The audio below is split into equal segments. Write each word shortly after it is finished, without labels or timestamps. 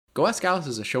Go Ask Alice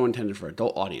is a show intended for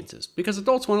adult audiences, because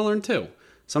adults want to learn too.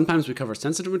 Sometimes we cover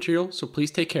sensitive material, so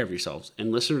please take care of yourselves, and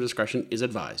listener discretion is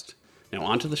advised. Now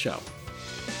on to the show.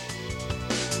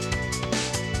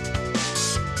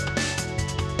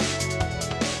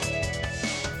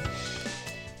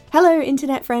 Hello,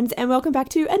 internet friends, and welcome back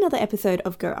to another episode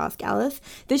of Go Ask Alice,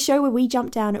 the show where we jump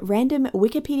down random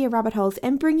Wikipedia rabbit holes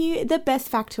and bring you the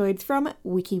best factoids from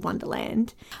Wiki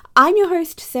Wonderland. I'm your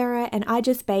host, Sarah, and I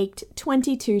just baked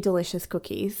 22 delicious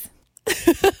cookies.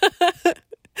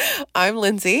 I'm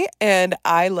Lindsay, and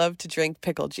I love to drink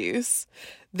pickle juice.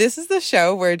 This is the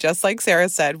show where, just like Sarah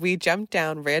said, we jump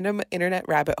down random internet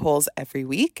rabbit holes every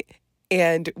week.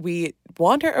 And we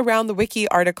wander around the wiki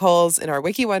articles in our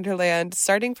Wiki Wonderland,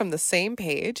 starting from the same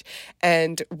page,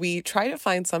 and we try to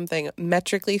find something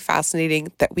metrically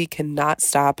fascinating that we cannot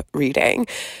stop reading.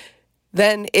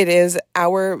 Then it is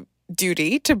our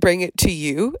duty to bring it to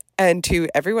you and to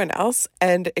everyone else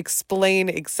and explain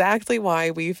exactly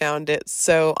why we found it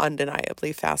so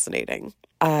undeniably fascinating.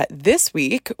 This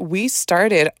week, we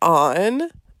started on,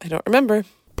 I don't remember.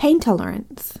 Pain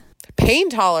tolerance. Pain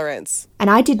tolerance. And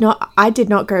I did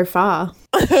not go far.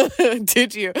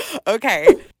 Did you? Okay.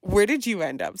 Where did you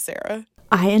end up, Sarah?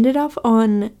 I ended up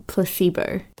on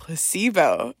placebo.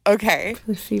 Placebo. Okay.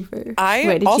 Placebo.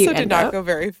 I also did not go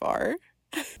very far.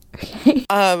 Okay.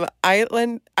 I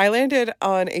landed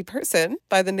on a person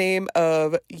by the name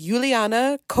of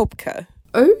Juliana Kopka.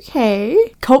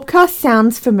 Okay. Kopka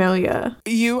sounds familiar.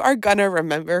 You are gonna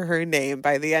remember her name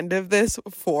by the end of this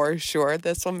for sure.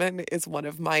 This woman is one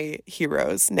of my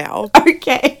heroes now.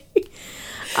 Okay.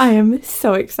 I am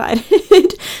so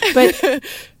excited. But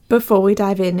before we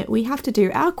dive in, we have to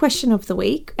do our question of the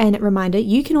week. And a reminder,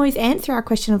 you can always answer our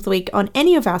question of the week on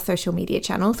any of our social media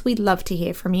channels. We'd love to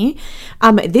hear from you.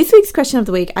 This week's question of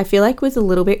the week, I feel like was a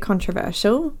little bit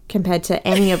controversial compared to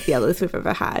any of the others we've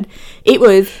ever had. It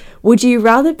was, would you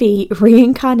rather be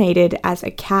reincarnated as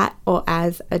a cat or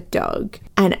as a dog?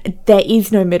 And there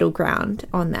is no middle ground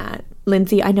on that.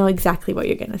 Lindsay, I know exactly what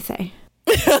you're going to say.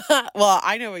 Well,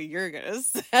 I know what you're going to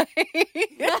say.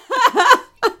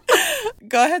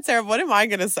 Go ahead, Sarah. What am I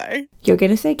going to say? You're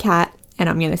going to say cat, and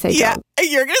I'm going to say dog. Yeah,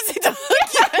 you're going to say dog.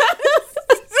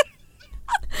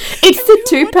 It's the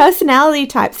two personality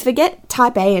types. Forget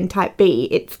type A and type B.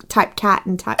 It's type cat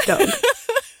and type dog.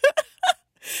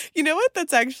 You know what?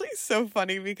 That's actually so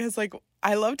funny because, like,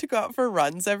 I love to go out for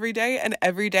runs every day, and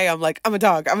every day I'm like, I'm a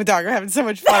dog. I'm having so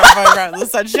much fun. I'm going around in the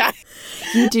sunshine.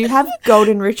 You do have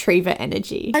golden retriever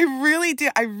energy. I really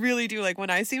do. Like, when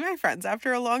I see my friends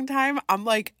after a long time, I'm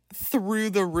like through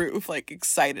the roof, like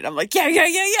excited. I'm like, yeah.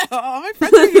 Oh, my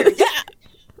friends are here. Yeah.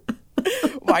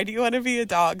 Why do you want to be a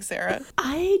dog, Sarah?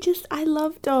 I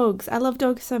love dogs. I love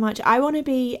dogs so much. I want to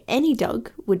be, any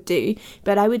dog would do,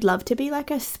 but I would love to be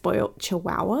like a spoilt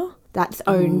chihuahua that's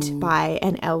owned by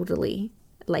an elderly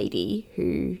lady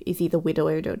who is either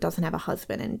widowed or doesn't have a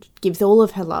husband and gives all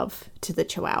of her love to the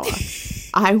chihuahua.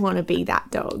 I want to be that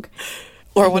dog.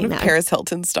 Or one of Paris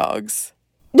Hilton's dogs.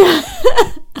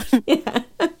 Yeah.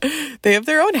 They have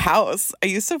their own house. I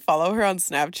used to follow her on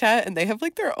Snapchat, and they have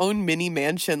like their own mini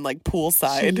mansion, like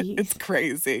poolside. Jeez. It's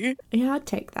crazy. Yeah, I'd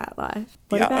take that life.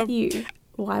 What about you?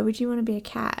 Why would you want to be a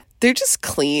cat? They're just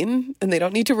clean, and they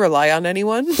don't need to rely on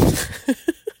anyone.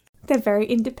 They're very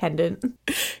independent.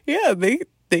 Yeah,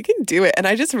 they can do it. And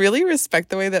I just really respect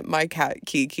the way that my cat,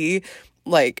 Kiki,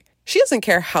 like, she doesn't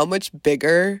care how much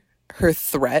bigger her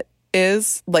threat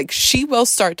is. Like, she will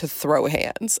start to throw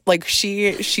hands. Like,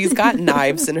 she's got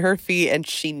knives in her feet and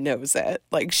she knows it.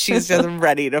 Like, she's just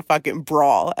ready to fucking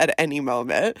brawl at any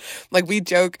moment. Like, we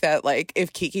joke that, like,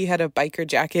 if Kiki had a biker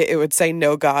jacket, it would say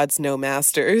no gods, no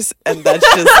masters. And that's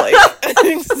just like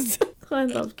I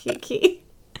love Kiki.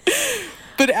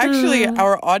 But actually,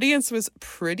 our audience was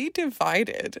pretty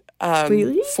divided.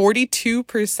 Really?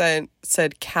 42%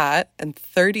 said cat and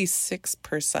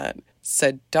 36%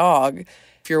 said dog.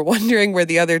 If you're wondering where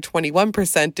the other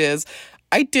 21% is,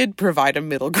 I did provide a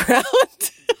middle ground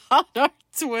on our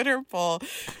Twitter poll.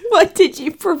 What did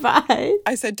you provide?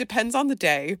 I said, depends on the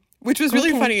day, which was really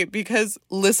funny because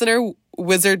listener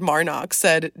Wizard Marnock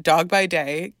said dog by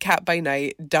day, cat by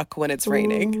night, duck when it's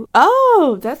raining. Ooh.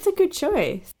 Oh, that's a good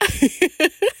choice.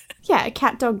 Yeah,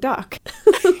 cat, dog, duck.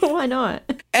 Why not?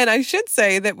 And I should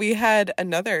say that we had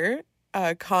another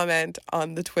comment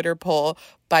on the Twitter poll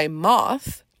by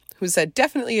Moth, who said,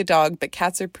 definitely a dog, but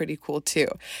cats are pretty cool too.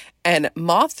 And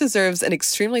Moth deserves an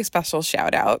extremely special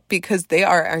shout out because they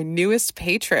are our newest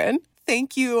patron.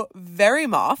 Thank you very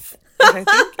Moth. I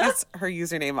think is her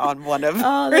username on one of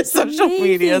her social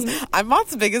medias. I'm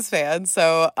Moth's biggest fan,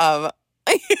 so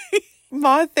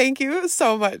Ma, thank you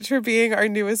so much for being our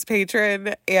newest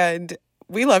patron, and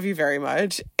we love you very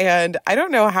much. And I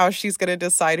don't know how she's going to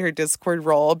decide her Discord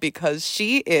role because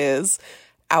she is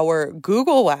our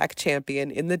Google Whack champion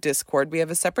in the Discord. We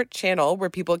have a separate channel where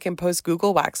people can post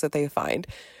Google Whacks that they find.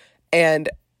 And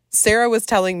Sarah was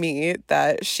telling me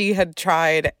that she had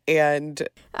tried, and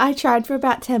I tried for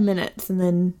about 10 minutes and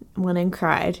then went and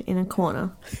cried in a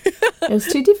corner. It was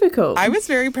too difficult. I was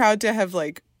very proud to have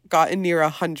gotten near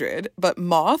 100, but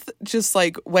Moth just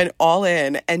went all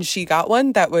in, and she got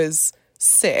one that was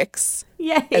 6.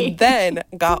 Yay. And then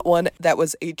got one that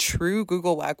was a true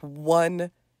Google Whack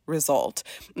 1 result.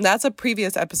 And that's a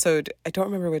previous episode. I don't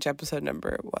remember which episode number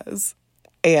it was.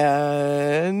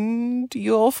 And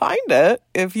you'll find it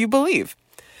if you believe.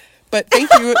 But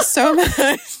thank you so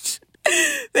much.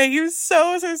 Thank you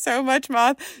so much,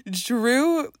 Moth.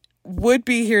 Drew would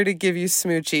be here to give you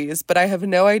smoochies, but I have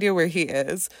no idea where he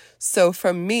is. So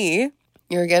from me,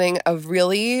 you're getting a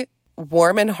really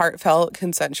warm and heartfelt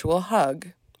consensual hug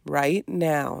right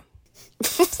now.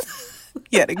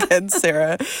 Yet again,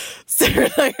 Sarah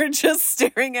and I are just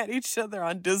staring at each other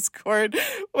on Discord,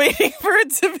 waiting for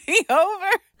it to be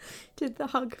over. Did the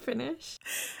hug finish?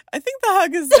 I think the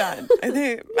hug is done. I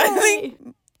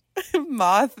think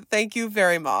Moth, thank you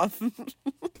very much.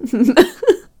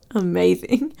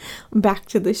 Amazing. Back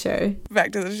to the show.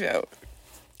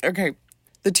 Okay.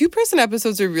 The 2-person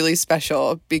episodes are really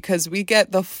special because we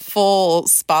get the full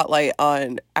spotlight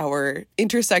on our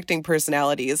intersecting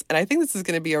personalities. And I think this is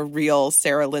going to be a real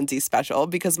Sarah Lindsay special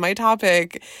because my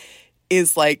topic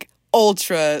is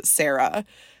ultra Sarah.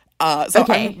 So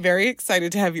okay. I'm very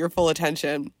excited to have your full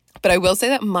attention. But I will say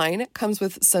that mine comes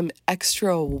with some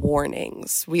extra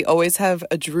warnings. We always have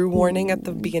a Drew warning at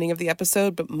the beginning of the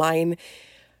episode, but mine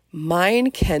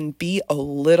can be a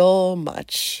little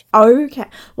much. Okay.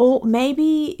 Well,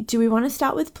 maybe do we want to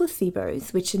start with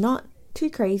placebos, which are not too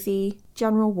crazy,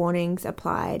 general warnings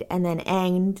applied, and then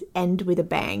end with a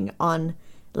bang on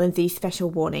Lindsay's special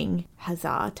warning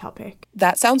huzzah topic?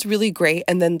 That sounds really great.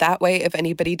 And then that way, if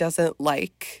anybody doesn't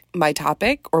like my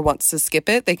topic or wants to skip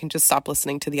it, they can just stop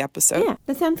listening to the episode. Yeah,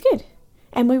 that sounds good.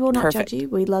 And we will not Perfect. judge you.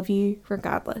 We love you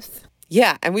regardless.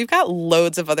 Yeah, and we've got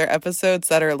loads of other episodes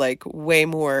that are way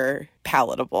more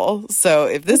palatable. So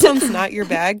if this one's not your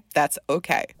bag, that's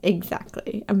okay.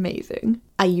 Exactly. Amazing.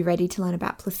 Are you ready to learn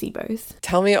about placebos?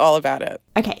 Tell me all about it.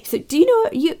 Okay, so do you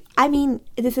know,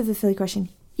 this is a silly question.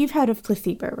 You've heard of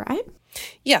placebo, right?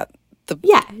 Yeah.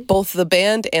 Both the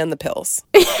band and the pills.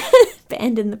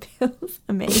 Band and the pills.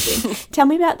 Amazing. Tell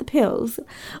me about the pills.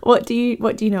 What do you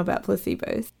know about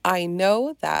placebos? I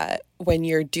know that when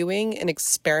you're doing an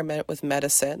experiment with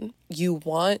medicine, you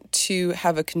want to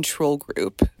have a control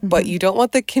group, but you don't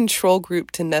want the control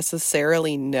group to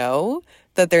necessarily know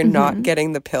that they're not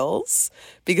getting the pills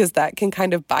because that can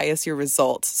kind of bias your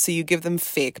results. So you give them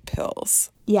fake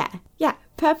pills. Yeah,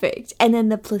 perfect. And then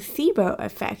the placebo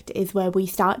effect is where we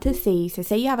start to see, so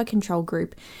say you have a control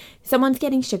group, someone's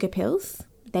getting sugar pills,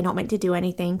 they're not meant to do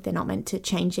anything, they're not meant to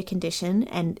change your condition,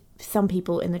 and some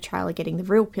people in the trial are getting the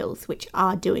real pills, which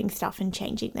are doing stuff and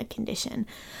changing their condition.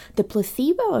 The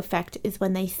placebo effect is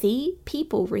when they see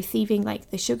people receiving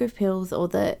the sugar pills or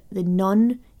the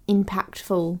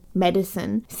non-impactful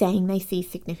medicine, saying they see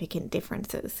significant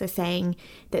differences. So saying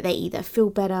that they either feel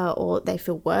better or they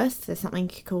feel worse. There's something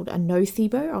called a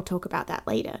nocebo. I'll talk about that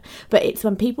later. But it's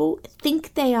when people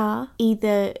think they are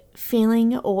either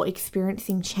feeling or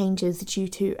experiencing changes due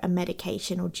to a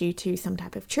medication or due to some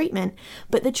type of treatment,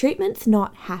 but the treatment's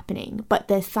not happening, but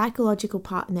their psychological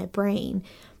part in their brain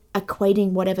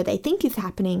equating whatever they think is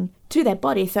happening to their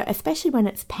body. So especially when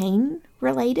it's pain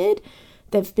related,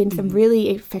 there've been some really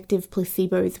effective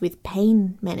placebos with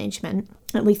pain management,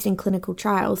 at least in clinical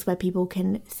trials, where people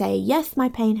can say, yes, my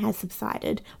pain has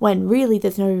subsided, when really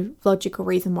there's no logical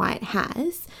reason why it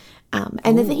has.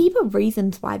 And there's a heap of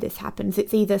reasons why this happens.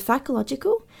 It's either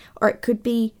psychological or it could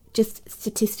be just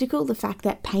statistical, the fact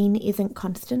that pain isn't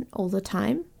constant all the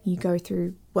time. You go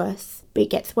through worse, but it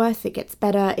gets worse, it gets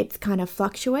better, it kind of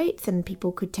fluctuates, and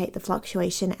people could take the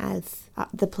fluctuation as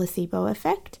the placebo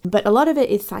effect. But a lot of it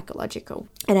is psychological.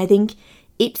 And I think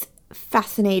it's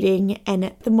fascinating.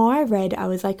 And the more I read, I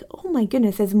was like, oh my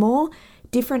goodness, there's more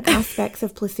different aspects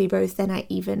of placebos than I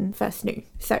even first knew.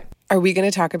 So, are we going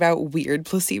to talk about weird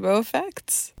placebo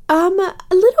effects? A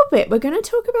little bit. We're going to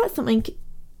talk about something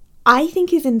I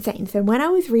think is insane. So when I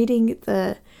was reading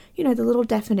the little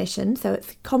definition, so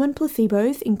it's common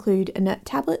placebos include inert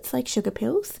tablets like sugar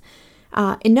pills,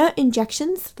 inert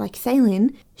injections like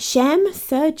saline, sham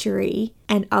surgery,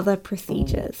 and other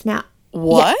procedures. Now,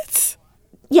 what?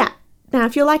 Yeah. Now,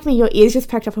 if you're like me, your ears just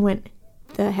perked up and went,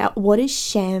 the hell? What is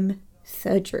sham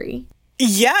surgery.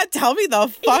 Yeah, tell me the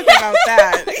fuck about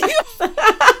that.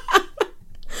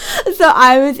 So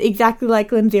I was exactly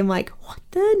like Lindsay. I'm like, what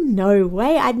the? No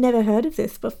way. I'd never heard of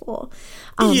this before.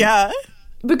 Yeah.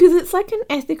 Because it's like an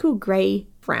ethical grey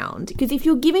ground. Because if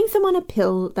you're giving someone a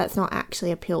pill that's not actually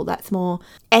a pill, that's more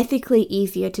ethically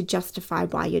easier to justify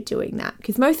why you're doing that.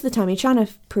 Because most of the time you're trying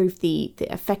to prove the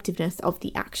effectiveness of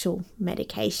the actual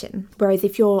medication. Whereas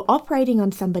if you're operating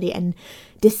on somebody and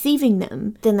deceiving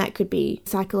them, then that could be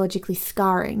psychologically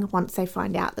scarring once they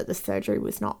find out that the surgery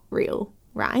was not real.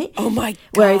 Right? Oh my God,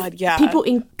 Whereas yeah. people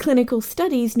in clinical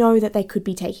studies know that they could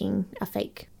be taking a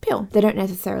fake pill. They don't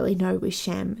necessarily know with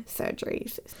sham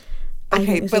surgeries.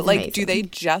 Okay, but like, do they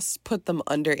just put them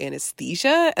under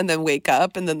anesthesia and then wake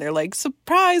up and then they're like,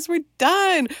 surprise, we're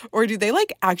done? Or do they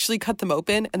like actually cut them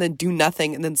open and then do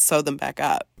nothing and then sew them back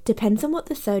up? Depends on what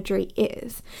the surgery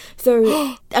is.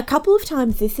 So a couple of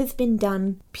times this has been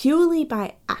done purely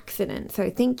by accident.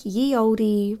 So think ye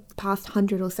olde, past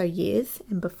 100 or so years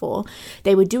and before,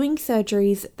 they were doing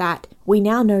surgeries that we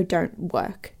now know don't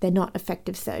work. They're not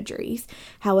effective surgeries.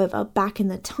 However, back in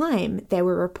the time, there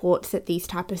were reports that these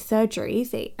type of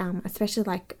surgeries, especially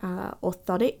like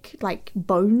orthotic, like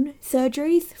bone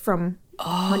surgeries from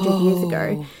 100 years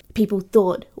ago, people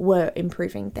thought were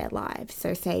improving their lives.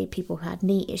 So say people who had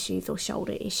knee issues or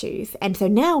shoulder issues. And so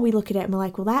now we look at it and we're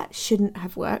like, well, that shouldn't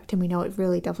have worked. And we know it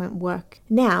really doesn't work.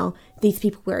 Now, these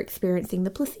people were experiencing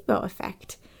the placebo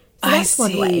effect. So that's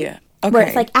one way. Okay. Where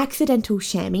it's like accidental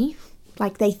shammy.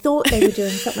 Like they thought they were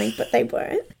doing something, but they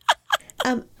weren't.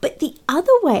 But the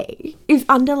other way is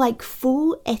under like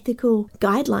full ethical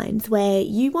guidelines where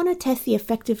you want to test the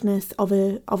effectiveness of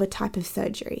a type of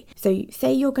surgery. So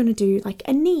say you're going to do like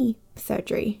a knee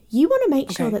surgery. You want to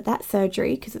make sure that that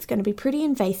surgery, because it's going to be pretty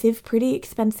invasive, pretty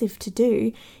expensive to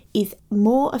do, is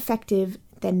more effective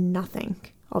than nothing,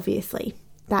 obviously.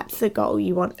 That's the goal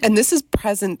you want. And this is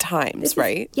present times,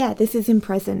 right? Yeah, this is in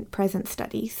present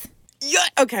studies. Yeah,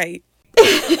 okay.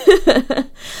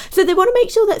 So they want to make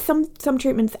sure that some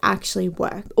treatments actually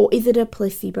work, or is it a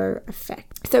placebo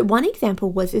effect? So one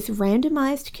example was this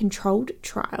randomized controlled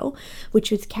trial, which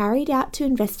was carried out to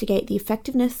investigate the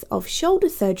effectiveness of shoulder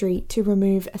surgery to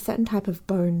remove a certain type of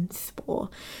bone spore.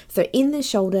 So in the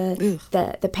shoulder,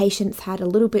 the patients had a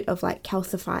little bit of like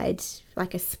calcified,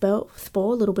 like a spore,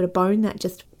 a little bit of bone that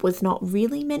just was not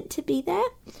really meant to be there.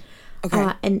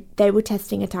 Okay. And they were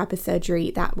testing a type of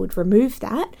surgery that would remove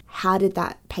that. How did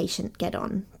that patient get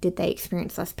on? Did they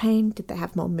experience less pain? Did they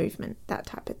have more movement? That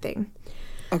type of thing.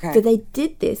 Okay. So they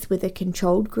did this with a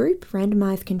controlled group,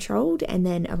 randomized controlled, and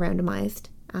then a randomized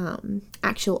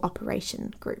actual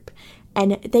operation group.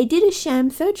 And they did a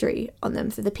sham surgery on them.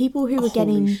 So the people who were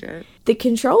getting the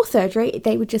control surgery,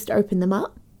 they would just open them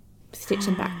up, stitch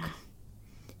them back.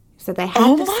 So they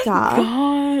had the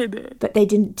scar, but they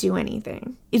didn't do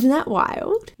anything. Isn't that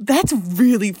wild? That's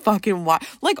really fucking wild.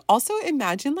 Like, also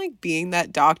imagine, like, being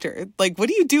that doctor. Like, what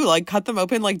do you do? Like, cut them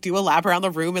open, like, do a lap around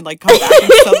the room and, like, come back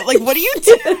and stuff. Like, what do you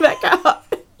do? Back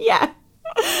up. Yeah.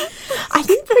 I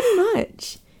think pretty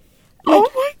much. Like,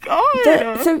 oh my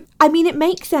God. So, I mean, it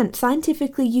makes sense.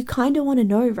 Scientifically, you kind of want to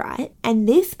know, right? And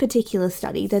this particular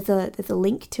study, there's a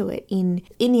link to it in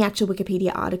the actual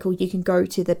Wikipedia article. You can go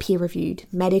to the peer-reviewed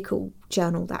medical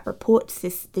journal that reports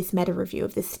this meta-review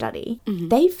of this study. Mm-hmm.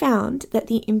 They found that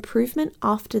the improvement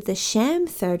after the sham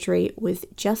surgery was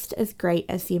just as great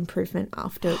as the improvement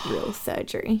after real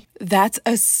surgery. That's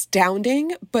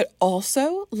astounding, but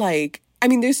also, like, I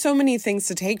mean, there's so many things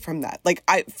to take from that. Like,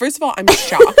 first of all, I'm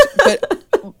shocked, but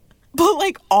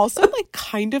like also like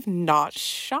kind of not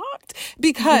shocked,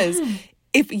 because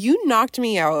if you knocked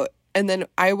me out and then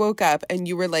I woke up and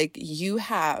you were like, you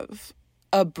have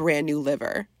a brand new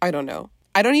liver. I don't know.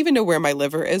 I don't even know where my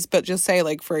liver is, but just say,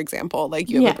 like, for example, like,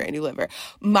 you have a brand new liver.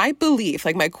 My belief,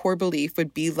 like, my core belief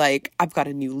would be, like, I've got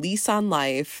a new lease on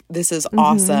life. This is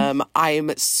awesome.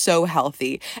 I'm so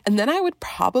healthy. And then I would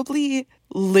probably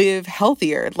live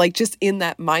healthier, like, just in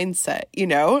that mindset, you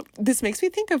know? This makes me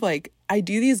think of, like, I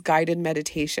do these guided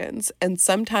meditations, and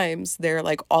sometimes they're,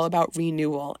 like, all about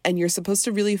renewal. And you're supposed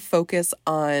to really focus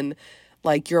on,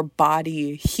 like, your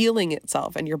body healing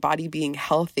itself and your body being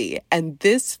healthy. And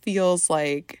this feels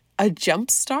like a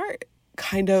jump start,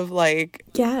 kind of like,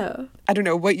 I don't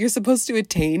know what you're supposed to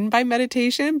attain by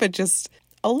meditation, but just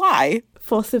a lie.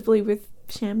 Forcibly with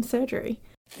sham surgery.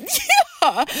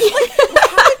 Yeah.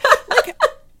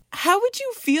 How would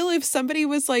you feel if somebody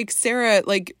was like, Sarah,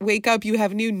 like, wake up, you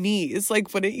have new knees?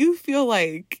 Like, wouldn't you feel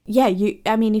like... Yeah,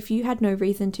 if you had no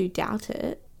reason to doubt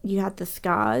it, you had the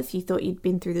scars, you thought you'd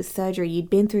been through the surgery,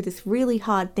 you'd been through this really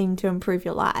hard thing to improve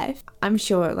your life. I'm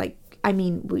sure, like, I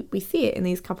mean, we see it in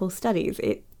these couple studies.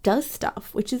 does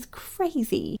stuff, which is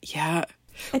crazy. Yeah.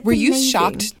 It's Were you amazing.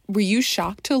 shocked? Were you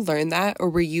shocked to learn that, or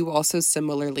were you also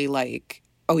similarly like,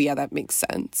 oh yeah, that makes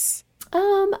sense?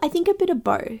 I think a bit of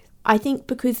both. I think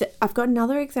because I've got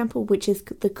another example which is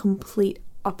the complete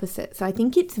opposite. So I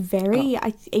think it's very,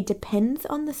 it depends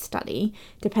on the study,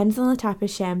 depends on the type of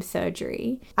sham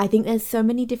surgery. I think there's so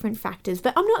many different factors,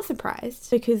 but I'm not surprised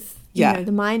because, you know,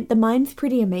 the mind's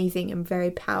pretty amazing and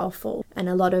very powerful. And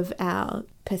a lot of our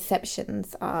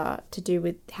perceptions are to do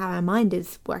with how our mind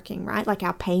is working, right? Like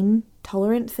our pain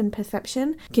tolerance and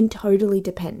perception can totally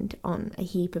depend on a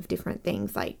heap of different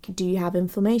things. Like, do you have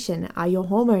inflammation? Are your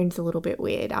hormones a little bit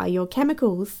weird? Are your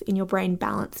chemicals in your brain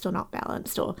balanced or not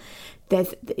balanced? Or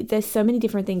there's so many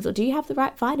different things. Or do you have the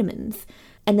right vitamins?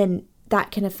 And then that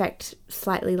can affect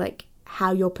slightly like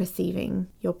how you're perceiving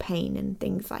your pain and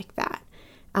things like that.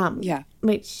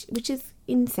 Which is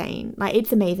insane. Like,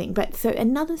 it's amazing. But so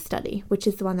another study, which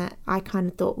is the one that I kind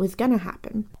of thought was going to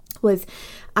happen, was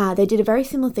they did a very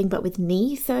similar thing but with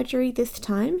knee surgery this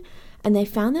time, and they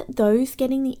found that those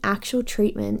getting the actual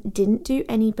treatment didn't do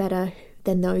any better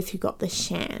than those who got the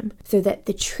sham, so that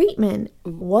the treatment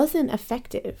wasn't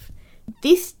effective.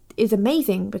 This is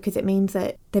amazing because it means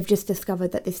that they've just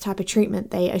discovered that this type of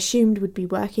treatment they assumed would be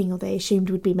working or they assumed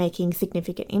would be making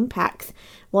significant impacts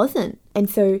wasn't. And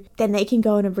so then they can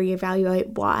go on and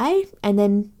reevaluate why, and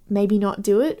then maybe not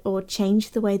do it or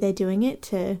change the way they're doing it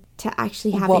to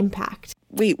actually have impact.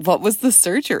 Wait, what was the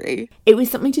surgery? It was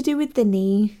something to do with the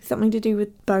knee, something to do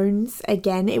with bones.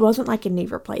 Again, it wasn't like a knee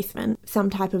replacement, some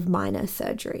type of minor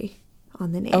surgery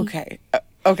on the knee. Okay,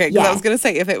 because I was going to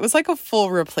say, if it was like a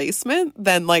full replacement,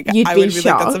 then like You'd I be would be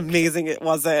shocked. like, that's amazing. It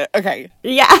wasn't. Okay.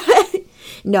 Yeah.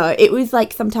 No, it was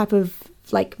like some type of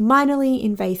like minorly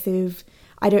invasive.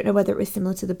 I don't know whether it was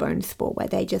similar to the bone sport where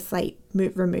they just like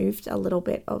removed a little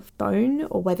bit of bone,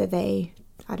 or whether I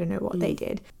don't know what they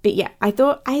did. But yeah, I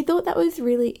thought that was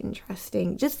really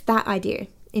interesting. Just that idea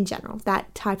in general,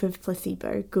 that type of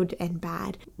placebo, good and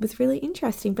bad, was really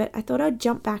interesting. But I thought I'd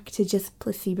jump back to just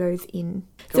placebos in.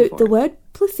 So the word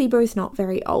placebo is not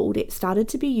very old. It started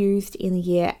to be used in the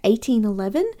year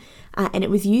 1811, and it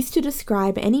was used to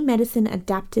describe any medicine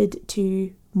adapted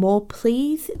to more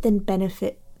please than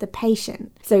benefit the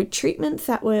patient. So treatments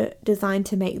that were designed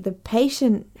to make the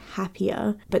patient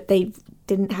happier, but they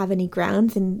didn't have any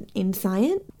grounds in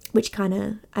science, which kind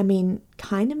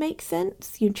of makes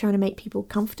sense. You're trying to make people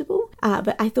comfortable.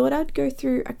 But I thought I'd go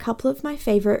through a couple of my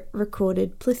favorite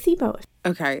recorded placebos.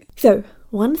 Okay. So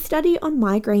one study on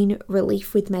migraine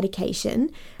relief with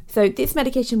medication. So this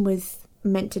medication was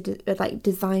meant to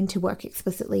designed to work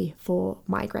explicitly for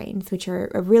migraines, which are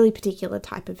a really particular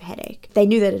type of headache. They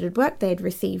knew that it had worked.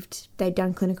 They'd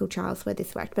done clinical trials where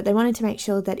this worked, but they wanted to make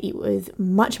sure that it was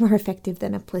much more effective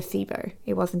than a placebo.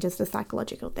 It wasn't just a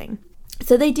psychological thing.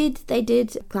 So they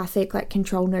did classic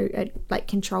control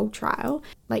trial.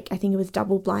 Like, I think it was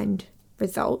double blind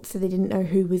results, so they didn't know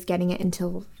who was getting it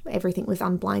until everything was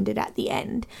unblinded at the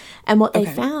end. And what they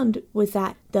found was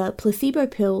that the placebo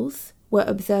pills were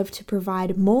observed to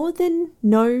provide more than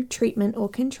no treatment or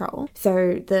control.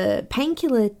 So the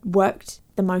painkiller worked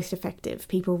the most effective.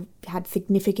 People had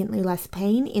significantly less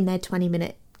pain in their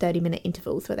 20-minute, 30-minute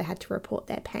intervals where they had to report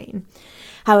their pain.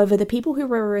 However, the people who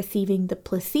were receiving the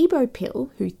placebo pill,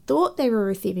 who thought they were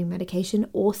receiving medication,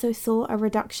 also saw a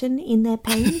reduction in their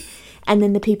pain. And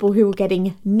then the people who were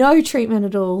getting no treatment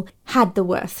at all had the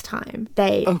worst time.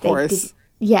 Of course.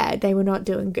 They were not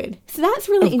doing good. So that's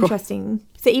really interesting.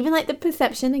 So even like the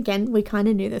perception, again, we kind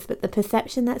of knew this, but the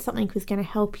perception that something was going to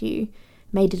help you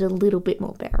made it a little bit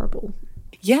more bearable.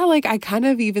 Yeah, like I kind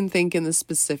of even think in the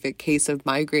specific case of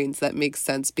migraines that makes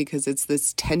sense because it's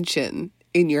this tension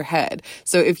in your head.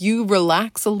 So if you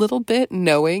relax a little bit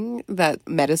knowing that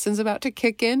medicine's about to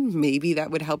kick in, maybe that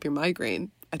would help your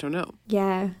migraine. I don't know.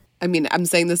 Yeah. I mean, I'm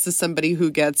saying this as somebody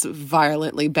who gets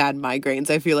violently bad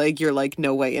migraines. I feel like you're like,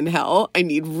 no way in hell. I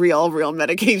need real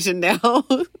medication now.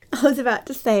 I was about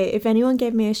to say, if anyone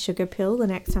gave me a sugar pill the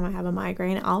next time I have a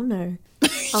migraine, I'll know.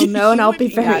 I'll know and I'll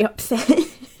be very upset.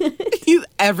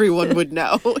 Everyone would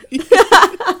know.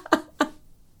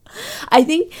 I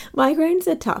think migraines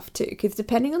are tough too, because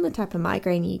depending on the type of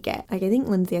migraine you get, like I think,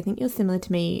 Lindsay, I think you're similar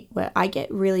to me where I get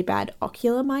really bad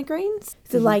ocular migraines.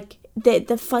 So like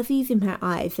the fuzzies in my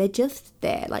eyes, they're just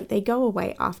there. Like they go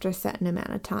away after a certain amount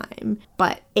of time.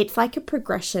 But it's like a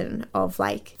progression of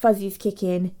like fuzzies kick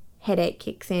in, headache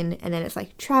kicks in, and then it's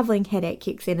like traveling headache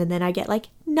kicks in, and then I get like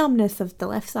numbness of the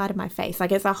left side of my face.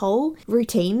 Like it's a whole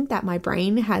routine that my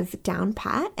brain has down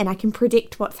pat, and I can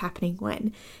predict what's happening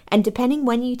when. And depending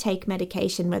when you take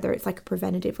medication, whether it's like a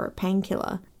preventative or a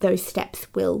painkiller, those steps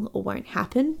will or won't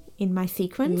happen in my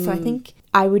sequence. So I think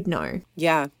I would know.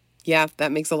 Yeah. Yeah,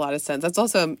 that makes a lot of sense. That's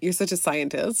also, you're such a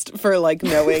scientist for like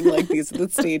knowing like these are the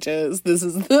stages, this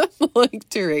is the like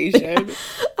duration.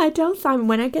 I tell Simon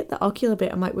when I get the ocular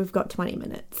bit, I'm like, we've got 20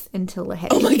 minutes until the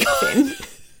head kicks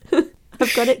in.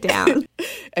 I've got it down.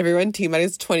 Everyone,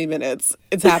 T-minus 20 minutes.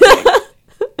 It's happening.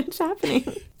 It's happening.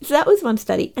 So that was one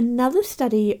study. Another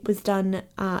study was done,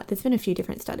 there's been a few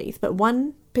different studies, but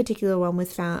one particular one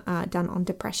was found done on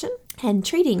depression and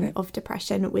treating of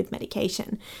depression with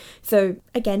medication. So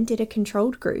again, did a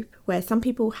controlled group where some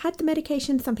people had the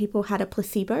medication, some people had a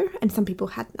placebo, and some people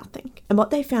had nothing. And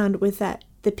what they found was that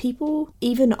the people,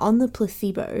 even on the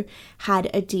placebo, had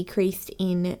a decrease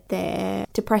in their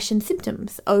depression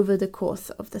symptoms over the course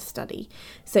of the study.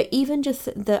 So even just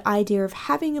the idea of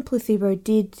having a placebo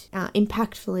did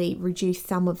impactfully reduce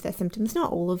some of their symptoms,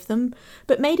 not all of them,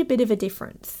 but made a bit of a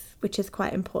difference, which is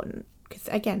quite important. Because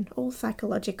again, all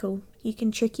psychological, you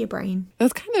can trick your brain.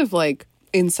 That's kind of like,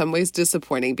 in some ways,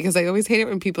 disappointing because I always hate it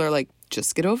when people are like,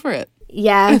 just get over it.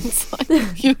 Yeah. It's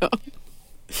like, you know,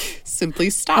 simply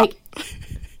stop.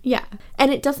 Yeah.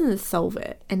 And it doesn't solve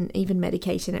it. And even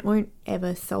medication, it won't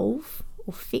ever solve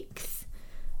or fix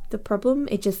the problem.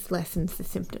 It just lessens the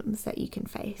symptoms that you can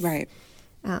face. Right.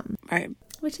 Right.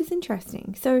 Which is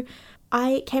interesting. So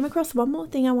I came across one more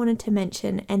thing I wanted to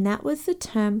mention, and that was the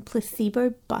term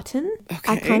placebo button.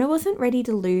 Okay. I kind of wasn't ready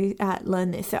to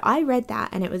learn this. So I read that,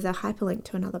 and it was a hyperlink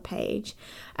to another page.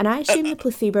 And I assumed the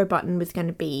placebo button was going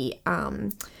to be,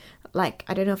 like,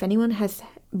 I don't know if anyone has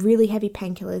really heavy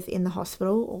painkillers in the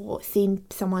hospital or seen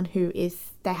someone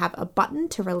they have a button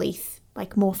to release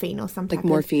like morphine or something. Like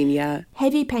morphine, yeah.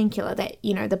 Heavy painkiller that,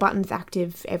 you know, the button's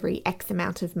active every X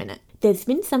amount of minutes. There's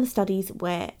been some studies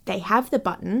where they have the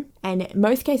button, and in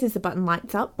most cases the button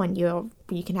lights up when you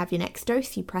can have your next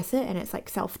dose, you press it and it's like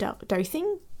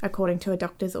self-dosing according to a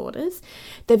doctor's orders.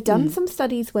 They've done some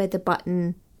studies where the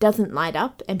button doesn't light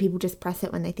up and people just press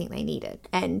it when they think they need it.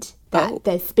 And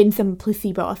there's been some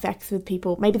placebo effects with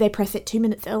people. Maybe they press it 2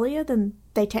 minutes earlier than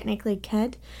they technically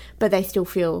can, but they still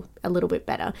feel a little bit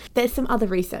better. There's some other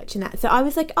research in that. So I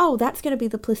was like, oh, that's going to be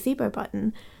the placebo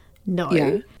button. No.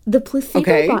 Yeah. The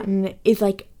placebo button is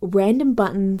like random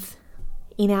buttons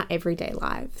in our everyday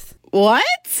lives.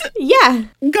 What? Yeah.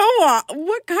 Go on.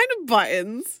 What kind of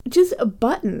buttons? Just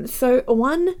buttons. So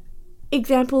one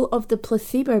example of the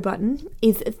placebo button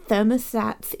is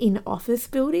thermostats in office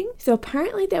buildings. So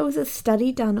apparently there was a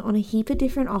study done on a heap of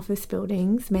different office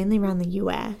buildings, mainly around the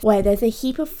US, where there's a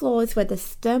heap of floors where the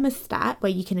thermostat,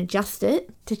 where you can adjust it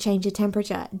to change the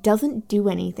temperature, doesn't do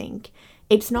anything.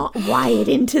 It's not wired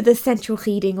into the central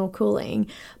heating or cooling,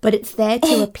 but it's there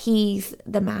to appease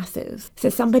the masses. So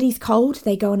somebody's cold,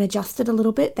 they go and adjust it a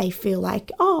little bit, they feel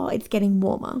like, oh, it's getting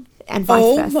warmer, and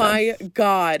vice versa. Oh my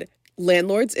God.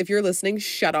 Landlords, if you're listening,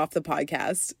 shut off the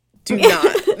podcast. Do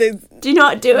not. Do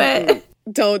not do it.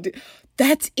 Don't.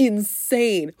 That's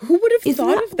insane. Who would have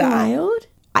thought of that? Wild?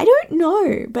 I don't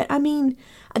know, but I mean,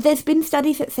 there's been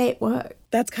studies that say it works.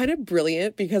 That's kind of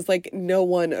brilliant because, like, no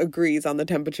one agrees on the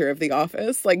temperature of the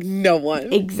office. Like, no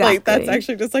one. Exactly. Like, that's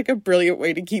actually just, like, a brilliant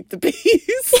way to keep the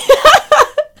peace.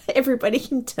 Everybody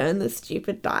can turn the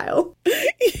stupid dial.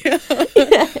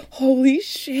 Yeah. Holy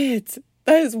shit.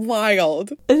 That is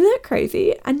wild. Isn't that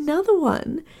crazy? Another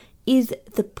one is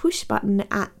the push button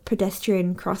at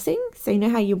pedestrian crossing. So you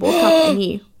know how you walk up and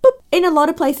you boop. In a lot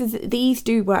of places, these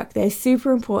do work. They're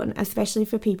super important, especially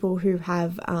for people who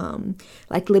have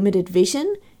like limited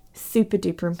vision. Super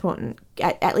duper important,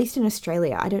 at least in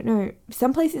Australia. I don't know,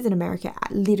 some places in America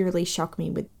literally shock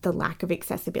me with the lack of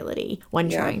accessibility when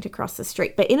trying to cross the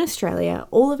street. But in Australia,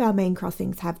 all of our main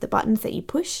crossings have the buttons that you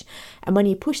push, and when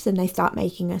you push them, they start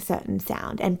making a certain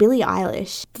sound. And Billie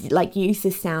Eilish like used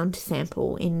the sound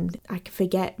sample in, I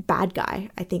forget, Bad Guy,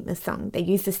 I think the song. They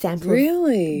use the sample.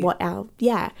 Really?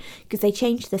 Because they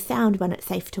changed the sound when it's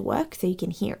safe to work, so you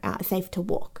can hear safe to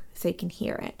walk, so you can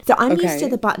hear it. So I'm used to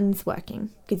the buttons working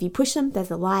because you push them,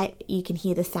 there's a light, you can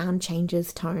hear the sound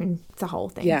changes, tone, it's a whole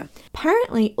thing. Yeah.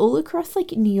 Apparently, all across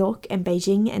like New York and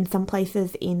Beijing and some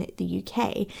places in the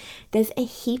UK, there's a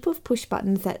heap of push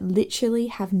buttons that literally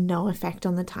have no effect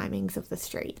on the timings of the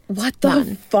street. What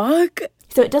the fuck?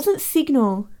 So it doesn't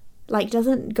signal, like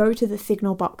doesn't go to the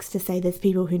signal box to say there's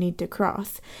people who need to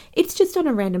cross. It's just on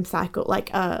a random cycle,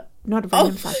 like not a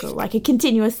random cycle, like a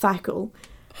continuous cycle.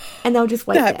 And they'll just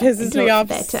wait. That pisses me off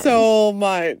so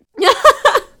much.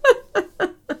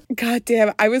 God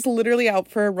damn, I was literally out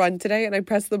for a run today and I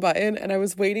pressed the button and I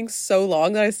was waiting so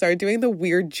long that I started doing the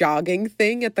weird jogging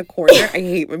thing at the corner. I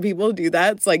hate when people do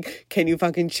that. It's like, can you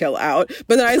fucking chill out?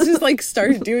 But then I just like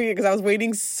started doing it because I was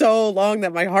waiting so long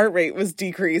that my heart rate was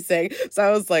decreasing. So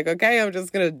I was like, okay, I'm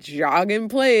just going to jog in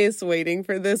place, waiting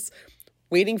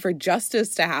for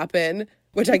justice to happen,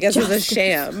 which I guess is a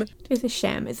sham. It's a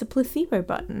sham. It's a placebo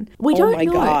button. We don't know. Oh my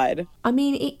God. I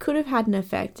mean, it could have had an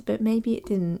effect, but maybe it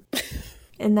didn't.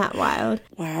 Isn't that wild?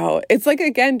 Wow. It's like,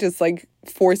 again, just like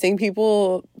forcing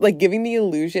people, like giving the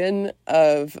illusion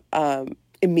of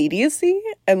immediacy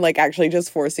and like actually just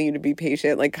forcing you to be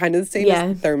patient, like kind of the same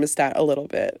as thermostat a little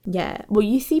bit. Yeah. Well,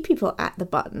 you see people at the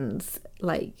buttons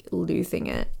like losing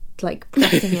it, like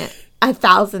pressing it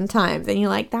 1,000 times, and you're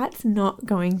like, that's not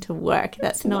going to work.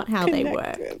 That's not how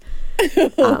connected. They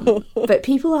work. But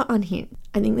people are unhinged.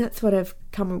 I think that's what I've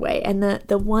come away. And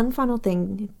the one final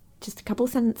thing, just a couple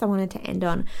sentences I wanted to end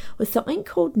on, was something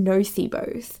called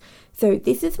nocebos. So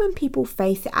this is when people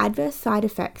face adverse side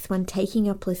effects when taking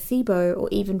a placebo or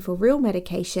even for real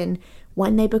medication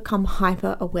when they become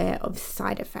hyper aware of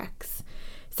side effects.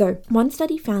 So one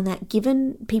study found that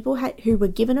given people who were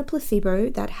given a placebo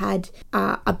that had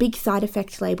a big side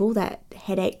effect label that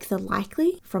headaches are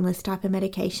likely from this type of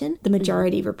medication, the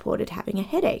majority reported having a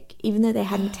headache, even though they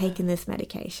hadn't taken this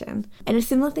medication. And a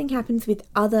similar thing happens with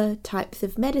other types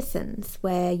of medicines,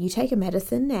 where you take a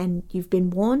medicine and you've been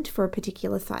warned for a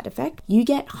particular side effect, you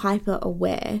get hyper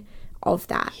aware of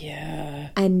that.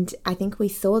 Yeah. And I think we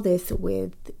saw this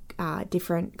with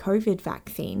different COVID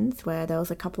vaccines, where there was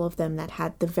a couple of them that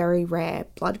had the very rare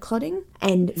blood clotting.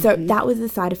 And so that was the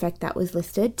side effect that was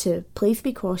listed, to please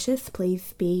be cautious,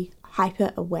 please be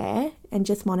hyper aware, and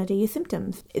just monitor your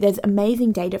symptoms. There's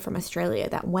amazing data from Australia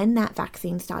that when that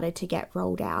vaccine started to get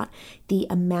rolled out, the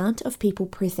amount of people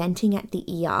presenting at the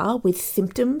ER with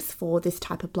symptoms for this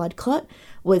type of blood clot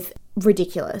was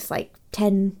ridiculous, like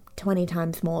 10, 20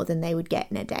 times more than they would get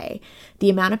in a day.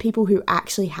 The amount of people who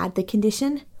actually had the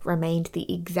condition remained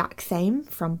the exact same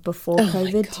from before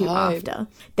COVID to after.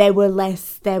 There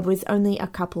was only a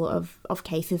couple of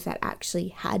cases that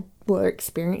actually were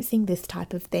experiencing this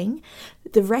type of thing.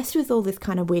 The rest was all this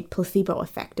kind of weird placebo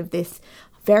effect of this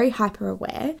very hyper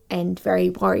aware and very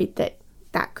worried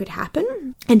that could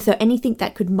happen. And so anything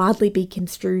that could mildly be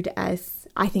construed as,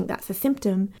 I think that's a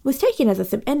symptom, was taken as a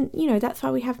symptom. And, that's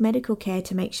why we have medical care,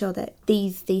 to make sure that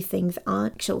these things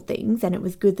aren't actual things. And it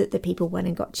was good that the people went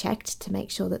and got checked to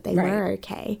make sure that they were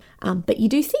okay. But you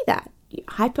do see that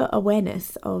hyper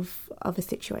awareness of a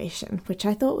situation, which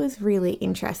I thought was really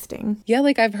interesting. Yeah,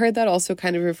 like I've heard that also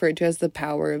kind of referred to as the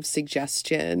power of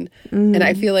suggestion. And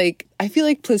I feel like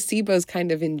placebos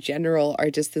kind of in general are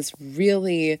just this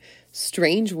really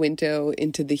strange window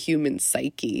into the human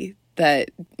psyche that,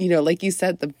 like you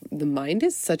said, the mind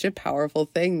is such a powerful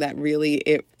thing that really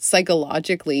it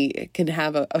psychologically can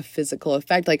have a physical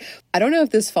effect. Like, I don't know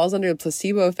if this falls under the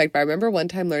placebo effect, but I remember one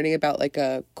time learning about like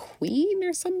a queen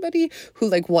or somebody who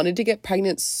like wanted to get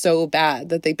pregnant so bad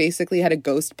that they basically had a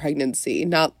ghost pregnancy,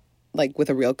 not like with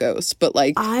a real ghost, but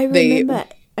like I remember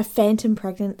a phantom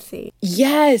pregnancy.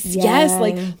 Yes,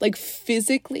 like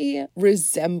physically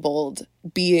resembled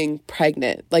being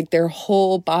pregnant. Like their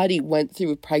whole body went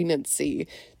through pregnancy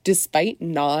despite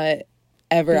not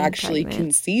ever being actually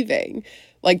conceiving.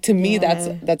 Like to me,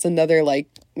 that's another, like,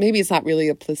 maybe it's not really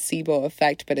a placebo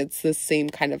effect, but it's the same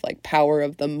kind of like power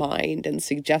of the mind and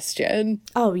suggestion.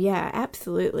 Oh yeah,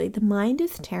 absolutely. The mind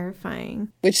is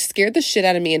terrifying. Which scared the shit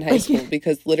out of me in high school,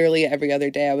 because literally every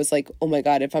other day I was like, oh my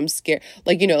God, if I'm scared,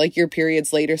 like, like your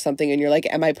period's late or something and you're like,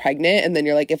 am I pregnant? And then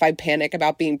you're like, if I panic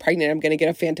about being pregnant, I'm going to get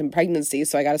a phantom pregnancy,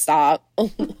 so I got to stop.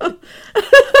 I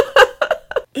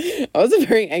was a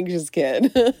very anxious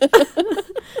kid.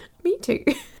 Me too.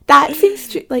 That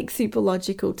seems like super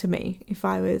logical to me if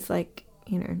I was like,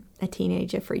 a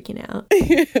teenager freaking out.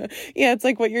 Yeah, it's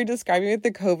like what you're describing with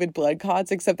the COVID blood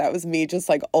clots, except that was me just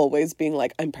like always being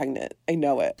like, I'm pregnant. I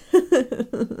know it.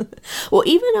 Well,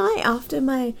 even after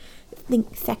my, I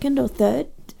think, second or third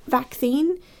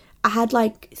vaccine, I had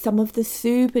like some of the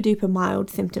super duper mild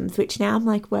symptoms, which now I'm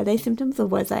like, were they symptoms or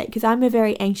was I? Because I'm a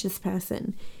very anxious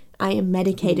person. I am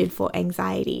medicated for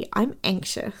anxiety. I'm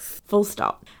anxious, full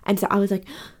stop. And so I was like,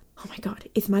 oh my God,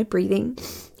 is my breathing,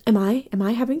 am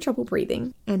I having trouble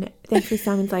breathing? And thankfully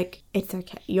Simon's like, it's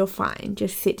okay, you're fine.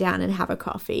 Just sit down and have a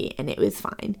coffee. And it was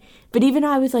fine. But even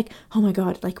I was like, oh my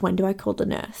God, like when do I call the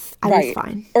nurse? I was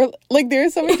fine. Or like there are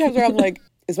so many times where I'm like,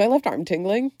 is my left arm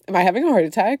tingling? Am I having a heart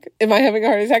attack? Am I having a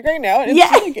heart attack right now? And it's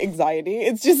just like anxiety.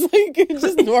 It's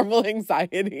just normal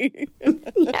anxiety.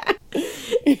 Yeah.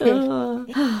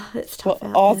 It's tough.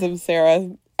 Well, awesome,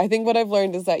 Sarah. I think what I've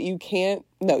learned is that you can't.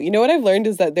 No, you know what I've learned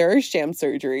is that there are sham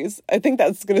surgeries. I think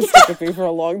that's going to stick with me for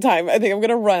a long time. I think I'm going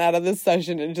to run out of this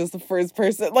session and just the first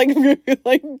person, like, I'm going to be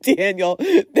like, Daniel,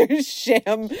 there's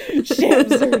sham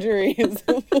surgeries.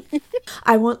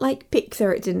 I want like pics so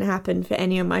it didn't happen for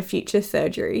any of my future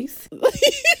surgeries.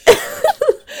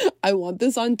 I want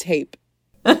this on tape.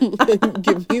 Give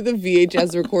me the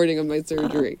VHS recording of my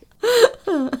surgery.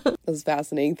 That was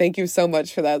fascinating. Thank you so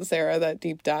much for that, Sarah, that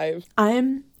deep dive. I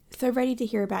am so ready to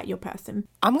hear about your person.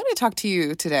 I'm going to talk to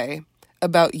you today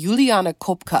about Juliana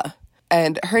Kopka.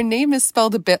 And her name is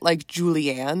spelled a bit like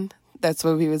Julianne. That's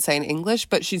what we would say in English,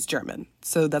 but she's German.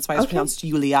 So that's why it's pronounced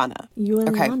Juliana.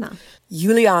 Juliana.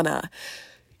 Okay.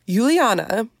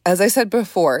 Juliana, as I said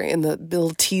before in the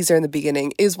little teaser in the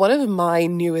beginning, is one of my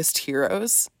newest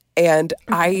heroes. And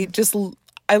I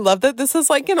love that this is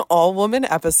like an all-woman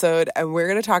episode, and we're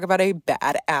going to talk about a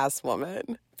badass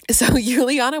woman. So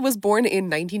Juliana was born in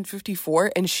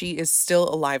 1954, and she is still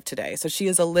alive today. So she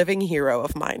is a living hero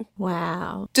of mine.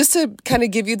 Wow. Just to kind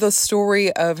of give you the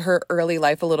story of her early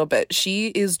life a little bit, she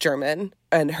is German,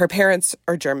 and her parents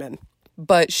are German,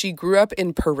 but she grew up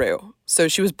in Peru. So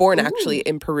she was born actually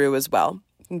in Peru as well.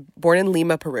 Born in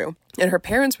Lima, Peru. And her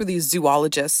parents were these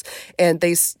zoologists, and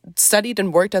they studied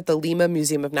and worked at the Lima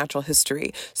Museum of Natural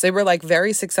History. So they were like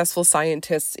very successful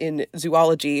scientists in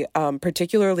zoology,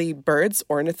 particularly birds,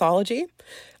 ornithology.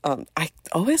 I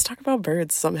always talk about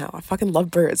birds somehow. I fucking love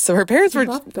birds. So her parents were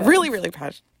really, really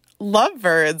passionate. Love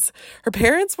birds. Her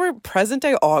parents were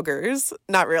present-day augurs.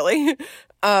 Not really.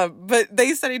 But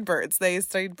they studied birds. They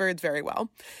studied birds very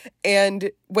well. And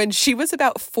when she was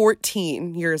about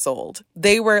 14 years old,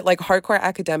 they were like hardcore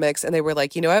academics, and they were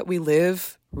like, you know what? We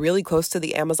live really close to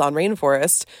the Amazon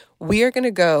rainforest. We are going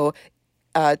to go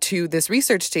to this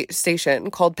research station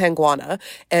called Panguana,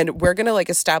 and we're going to like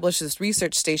establish this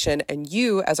research station, and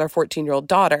you, as our 14-year-old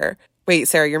daughter... Wait,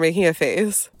 Sarah, you're making a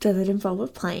face. Does it involve a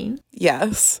plane?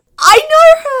 Yes. I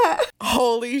know her!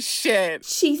 Holy shit.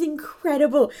 She's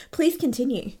incredible. Please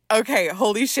continue. Okay,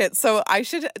 holy shit. So I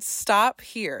should stop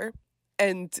here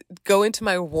and go into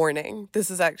my warning.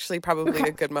 This is actually probably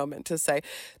a good moment to say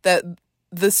that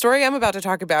the story I'm about to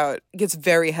talk about gets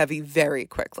very heavy very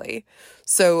quickly.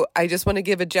 So I just want to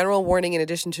give a general warning in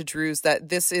addition to Drew's that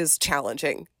this is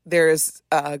challenging. There's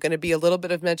going to be a little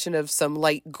bit of mention of some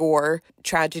light gore,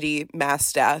 tragedy,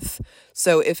 mass death.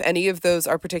 So if any of those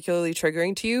are particularly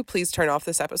triggering to you, please turn off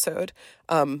this episode.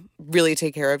 Really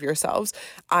take care of yourselves.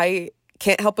 I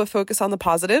can't help but focus on the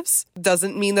positives.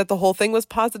 Doesn't mean that the whole thing was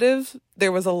positive.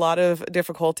 There was a lot of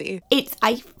difficulty.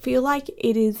 I feel like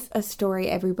it is a story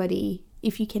everybody,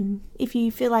 if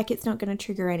you feel like it's not going to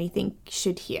trigger anything,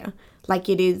 should hear. Like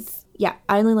it is, yeah,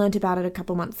 I only learned about it a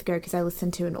couple months ago because I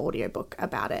listened to an audiobook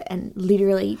about it, and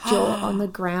literally jaw on the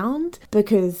ground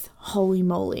because holy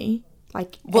moly,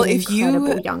 like an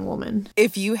incredible young woman.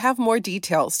 If you have more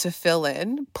details to fill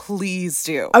in, please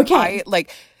do. Okay.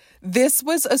 This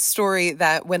was a story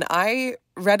that when I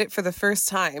read it for the first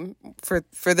time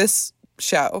for this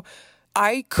show,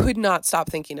 I could not stop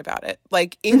thinking about it.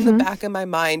 Like in the back of my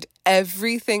mind,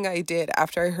 everything I did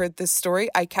after I heard this story,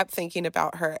 I kept thinking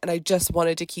about her, and I just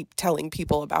wanted to keep telling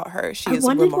people about her. She is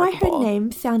remarkable. I wondered why her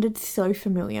name sounded so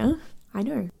familiar. I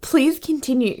know. Please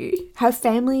continue. Her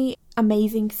family,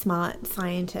 amazing, smart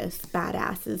scientists,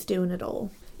 badasses, doing it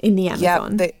all. In the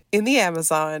Amazon. Yeah, in the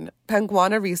Amazon,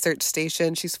 Panguana Research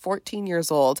Station. She's 14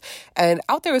 years old, and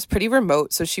out there was pretty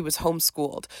remote, so she was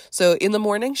homeschooled. So in the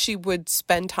morning, she would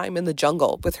spend time in the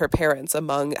jungle with her parents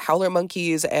among howler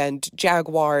monkeys and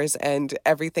jaguars and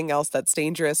everything else that's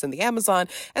dangerous in the Amazon.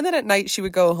 And then at night, she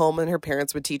would go home and her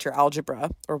parents would teach her algebra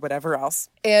or whatever else.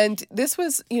 And this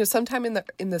was, sometime in the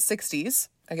 60s.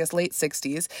 I guess late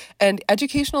 60s, and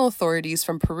educational authorities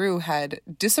from Peru had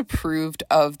disapproved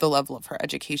of the level of her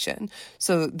education.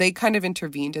 So they kind of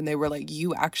intervened, and they were like,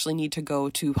 you actually need to go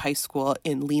to high school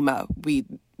in Lima. We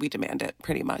demand it,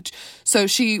 pretty much. So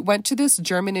she went to this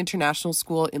German international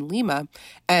school in Lima,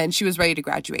 and she was ready to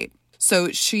graduate.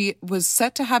 So she was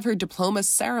set to have her diploma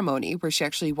ceremony, where she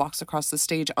actually walks across the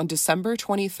stage, on December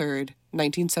 23rd,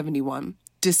 1971.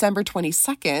 December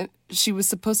 22nd, she was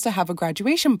supposed to have a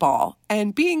graduation ball.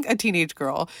 And being a teenage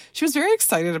girl, she was very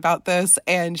excited about this.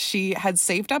 And she had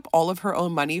saved up all of her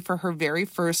own money for her very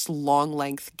first long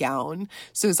length gown.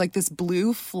 So it was like this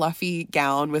blue fluffy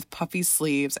gown with puffy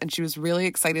sleeves. And she was really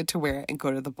excited to wear it and go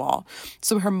to the ball.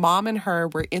 So her mom and her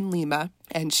were in Lima,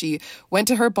 and she went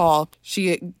to her ball.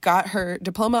 She got her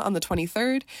diploma on the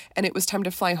 23rd, and it was time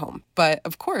to fly home. But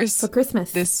of course, for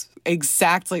Christmas. This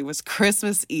exactly was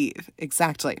Christmas Eve.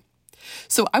 Exactly.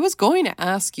 So I was going to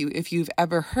ask you if you've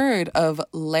ever heard of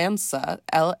Lansa,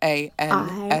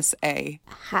 Lansa.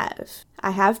 I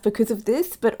have because of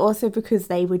this, but also because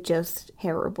they were just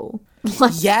terrible.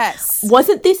 Yes.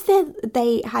 Wasn't this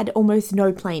they had almost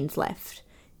no planes left?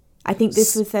 I think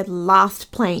this was their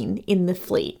last plane in the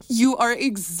fleet. You are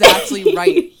exactly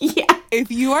right. Yeah.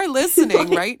 If you are listening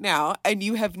right now and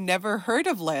you have never heard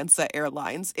of Lansa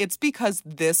Airlines, it's because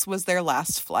this was their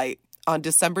last flight on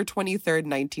December 23rd,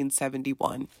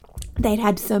 1971. They'd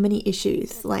had so many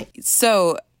issues.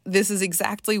 So this is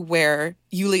exactly where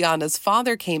Juliana's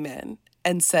father came in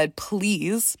and said,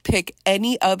 please pick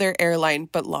any other airline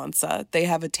but Lansa. They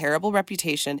have a terrible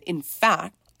reputation. In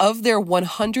fact, of their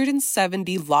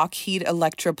 170 Lockheed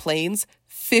Electra planes,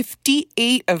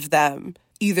 58 of them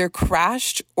either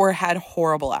crashed or had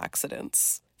horrible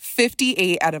accidents.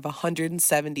 58 out of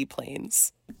 170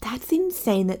 planes. That's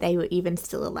insane that they were even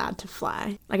still allowed to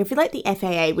fly. I feel like the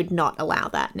FAA would not allow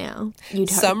that now.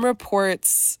 Some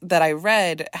reports that I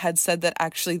read had said that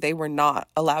actually they were not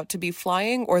allowed to be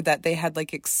flying, or that they had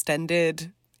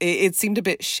extended. It seemed a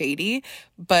bit shady,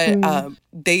 but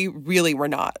they really were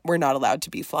not allowed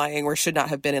to be flying, or should not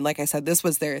have been. And like I said, this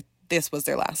was their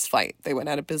last flight. They went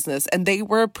out of business, and they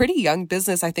were a pretty young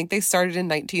business. I think they started in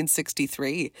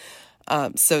 1963.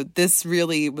 So this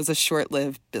really was a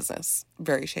short-lived business.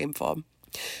 Very shameful.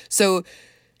 So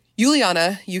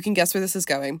Juliana, you can guess where this is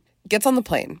going, gets on the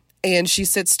plane, and she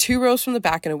sits 2 rows from the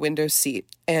back in a window seat.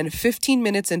 And 15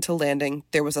 minutes into landing,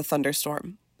 there was a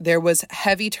thunderstorm. There was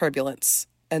heavy turbulence,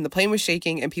 and the plane was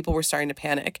shaking, and people were starting to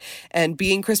panic. And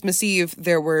being Christmas Eve,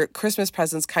 there were Christmas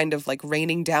presents kind of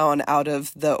raining down out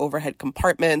of the overhead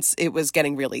compartments. It was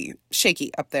getting really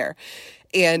shaky up there.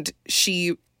 And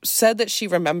she said that she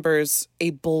remembers a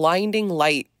blinding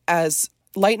light as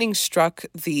lightning struck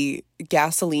the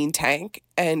gasoline tank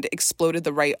and exploded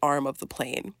the right arm of the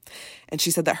plane. And she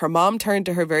said that her mom turned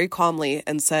to her very calmly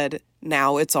and said,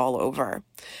 now it's all over.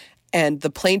 And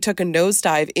the plane took a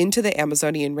nosedive into the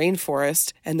Amazonian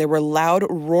rainforest, and there were loud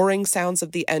roaring sounds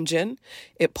of the engine.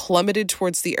 It plummeted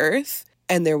towards the earth,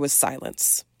 and there was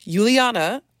silence.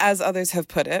 Juliana, as others have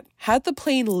put it, had the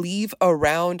plane leave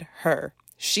around her.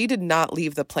 She did not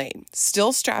leave the plane.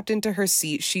 Still strapped into her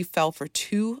seat, she fell for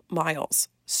 2 miles,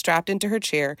 strapped into her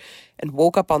chair, and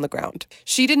woke up on the ground.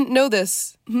 She didn't know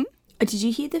this. Did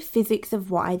you hear the physics of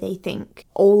why they think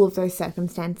all of those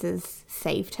circumstances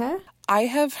saved her? I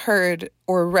have heard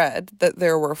or read that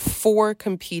there were 4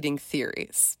 competing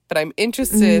theories, but I'm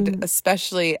interested,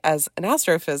 especially as an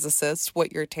astrophysicist,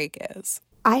 what your take is.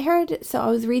 I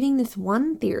was reading this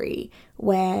one theory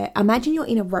where imagine you're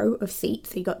in a row of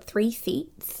seats. So you got 3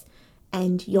 seats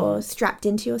and you're strapped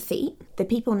into your seat. The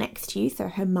people next to you, so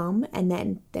her mum and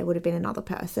then there would have been another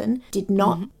person,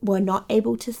 were not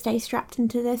able to stay strapped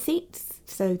into their seats.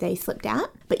 So they slipped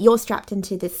out, but you're strapped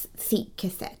into this seat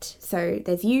cassette. So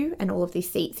there's you and all of these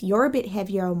seats. You're a bit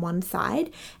heavier on one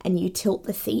side and you tilt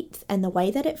the seats, and the way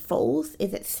that it falls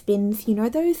is it spins,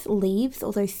 those leaves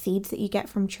or those seeds that you get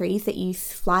from trees that you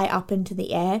fly up into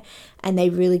the air and they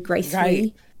really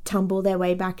gracefully tumble their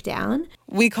way back down.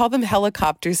 We call them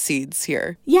helicopter seeds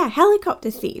here. Yeah,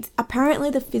 helicopter seeds. Apparently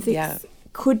the physics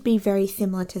could be very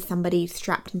similar to somebody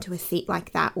strapped into a seat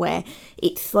like that, where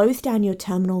it slows down your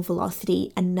terminal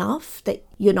velocity enough that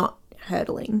you're not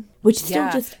hurtling, which still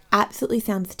just absolutely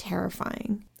sounds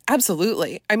terrifying.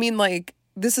 Absolutely. I mean,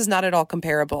 this is not at all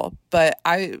comparable, but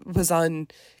I was on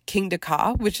King de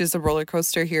Ka, which is a roller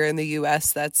coaster here in the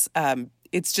US that's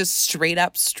it's just straight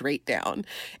up, straight down,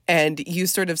 and you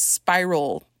sort of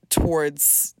spiral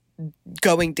towards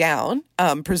going down,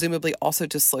 presumably also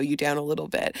to slow you down a little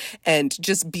bit. And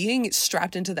just being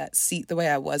strapped into that seat the way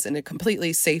I was in a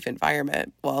completely safe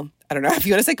environment. Well, I don't know if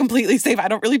you want to say completely safe. I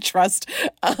don't really trust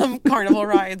carnival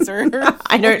rides or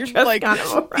I don't trust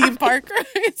carnival theme park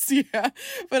rides. Yeah,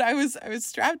 but I was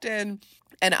strapped in,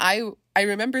 and I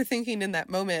remember thinking in that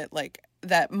moment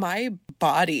that my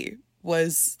body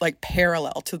was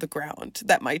parallel to the ground,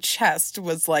 that my chest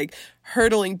was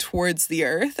hurtling towards the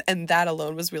earth, and that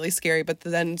alone was really scary. But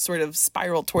then sort of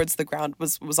spiral towards the ground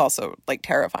was also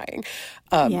terrifying.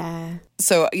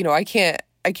 So I can't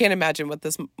imagine what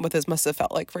this must have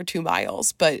felt like for 2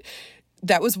 miles, but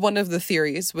that was one of the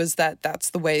theories, was that that's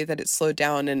the way that it slowed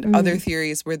down. And other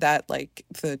theories were that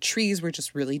the trees were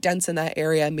just really dense in that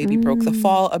area, maybe broke the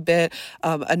fall a bit.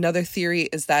 Another theory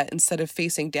is that instead of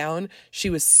facing down, she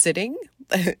was sitting.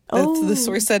 The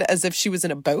source said as if she was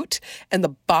in a boat, and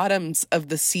the bottoms of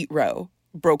the seat row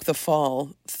broke the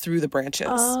fall through the branches.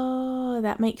 Oh,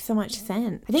 that makes so much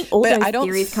sense. I think all those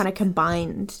theories kind of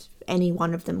combined any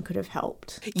one of them could have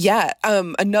helped. Yeah.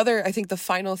 Another, I think the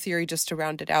final theory, just to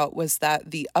round it out, was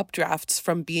that the updrafts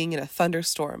from being in a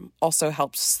thunderstorm also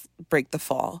helps break the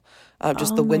fall.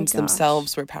 Just the winds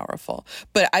themselves were powerful.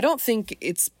 But I don't think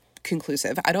it's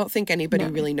conclusive. I don't think anybody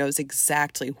really knows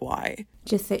exactly why.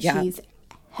 Just that she's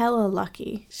hella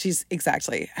lucky. She's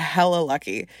exactly hella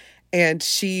lucky. And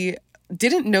she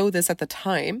didn't know this at the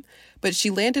time, but she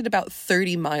landed about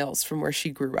 30 miles from where she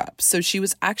grew up. So she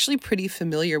was actually pretty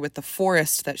familiar with the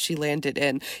forest that she landed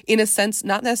in a sense,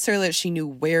 not necessarily that she knew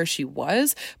where she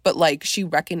was, but like she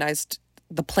recognized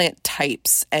the plant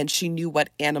types and she knew what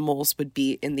animals would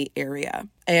be in the area.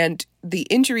 And the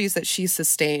injuries that she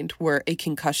sustained were a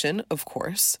concussion, of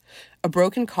course, a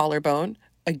broken collarbone,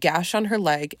 a gash on her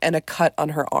leg, and a cut on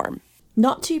her arm.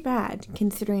 Not too bad,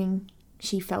 considering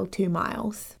she fell 2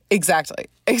 miles. Exactly.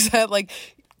 Like,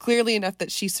 clearly enough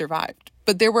that she survived.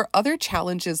 But there were other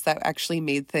challenges that actually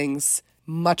made things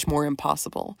much more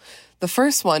impossible. The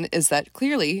first one is that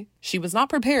clearly she was not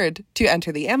prepared to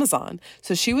enter the Amazon,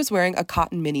 so she was wearing a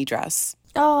cotton mini dress.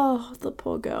 Oh, the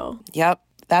poor girl. Yep,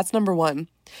 that's number one.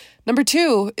 Number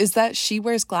two is that she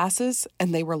wears glasses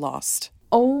and they were lost.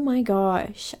 Oh my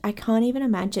gosh, I can't even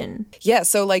imagine. Yeah,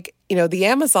 so like, the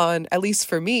Amazon, at least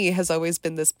for me, has always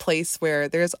been this place where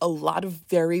there's a lot of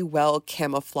very well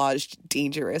camouflaged,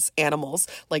 dangerous animals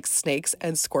like snakes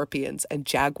and scorpions and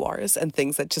jaguars and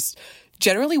things that just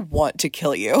generally want to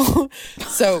kill you.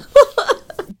 So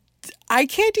I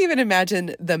can't even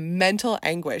imagine the mental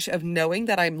anguish of knowing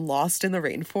that I'm lost in the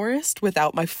rainforest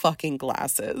without my fucking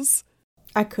glasses.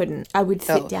 I couldn't. I would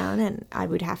sit down and I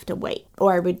would have to wait.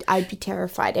 Or I'd be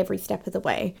terrified every step of the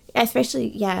way.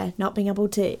 Especially, not being able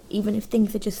to, even if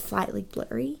things are just slightly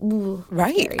blurry. Ooh,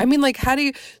 right. scary. I mean, like,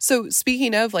 so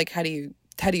speaking of, like, how do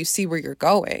you see where you're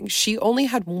going? She only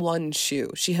had one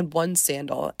shoe. She had one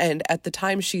sandal. And at the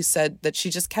time she said that she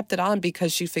just kept it on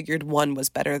because she figured one was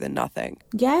better than nothing.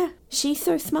 Yeah, she's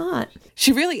so smart.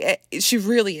 She really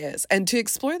is. And to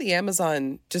explore the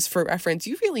Amazon, just for reference,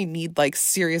 you really need like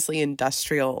seriously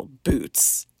industrial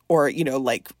boots or,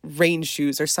 like rain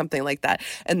shoes or something like that.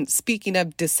 And speaking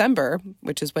of December,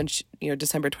 which is when,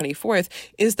 December 24th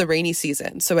is the rainy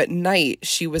season. So at night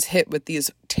she was hit with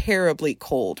these terribly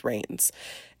cold rains.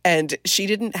 And she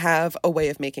didn't have a way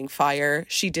of making fire.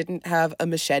 She didn't have a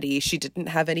machete. She didn't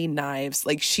have any knives.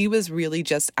 Like, she was really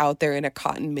just out there in a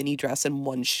cotton mini dress and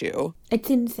one shoe. It's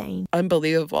insane.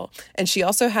 Unbelievable. And she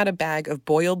also had a bag of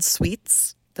boiled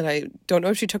sweets that I don't know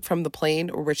if she took from the plane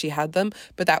or where she had them,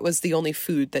 but that was the only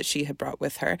food that she had brought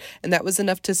with her. And that was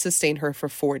enough to sustain her for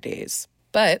 4 days.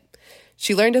 But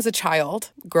she learned as a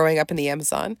child, growing up in the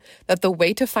Amazon, that the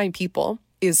way to find people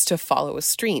is to follow a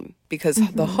stream, because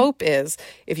the hope is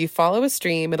if you follow a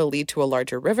stream, it'll lead to a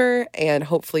larger river and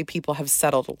hopefully people have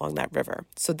settled along that river.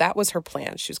 So that was her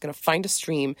plan. She was going to find a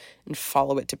stream and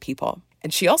follow it to people.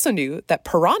 And she also knew that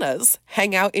piranhas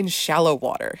hang out in shallow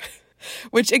water,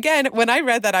 which again, when I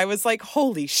read that, I was like,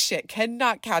 holy shit,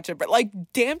 cannot catch it. But like,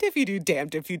 damned if you do,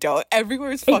 damned if you don't.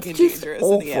 Everywhere is fucking dangerous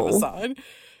in the Amazon.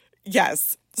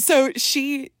 Yes. So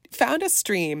she found a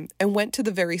stream and went to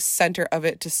the very center of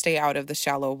it to stay out of the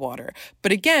shallow water.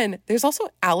 But again, there's also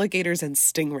alligators and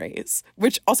stingrays,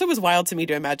 which also was wild to me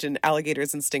to imagine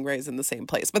alligators and stingrays in the same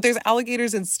place. But there's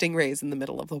alligators and stingrays in the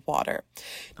middle of the water.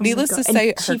 Needless to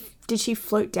say, did she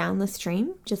float down the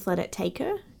stream? Just let it take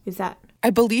her? Is that? I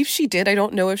believe she did. I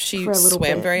don't know if she swam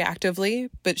bit. very actively,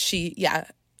 but she I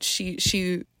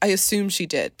assume she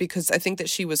did, because I think that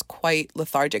she was quite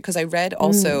lethargic, because I read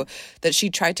also that she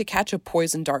tried to catch a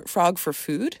poison dart frog for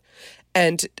food,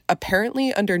 and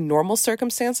apparently under normal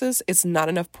circumstances it's not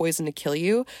enough poison to kill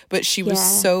you, but she was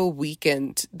so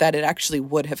weakened that it actually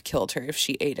would have killed her if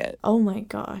she ate it. Oh my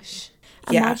gosh.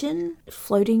 Imagine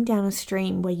floating down a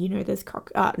stream where there's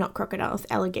not crocodiles,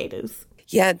 alligators.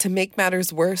 Yeah, to make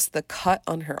matters worse, the cut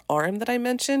on her arm that I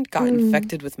mentioned got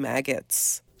infected with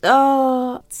maggots.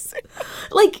 Oh,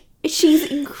 like,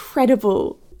 she's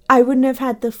incredible. I wouldn't have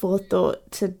had the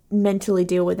forethought to mentally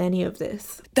deal with any of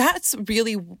this. That's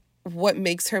really what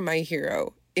makes her my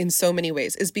hero in so many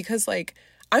ways, is because, like,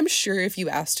 I'm sure if you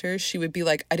asked her, she would be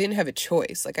like, I didn't have a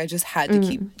choice. Like, I just had to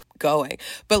keep going.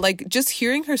 But, like, just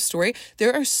hearing her story,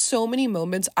 there are so many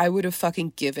moments I would have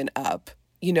fucking given up.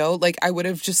 Like, I would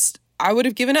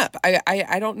have given up.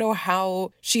 I don't know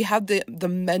how she had the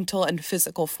mental and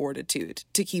physical fortitude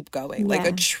to keep going. Like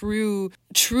a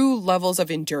true levels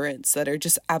of endurance that are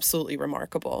just absolutely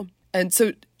remarkable. And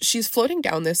so she's floating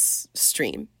down this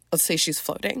stream. Let's say she's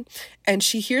floating, and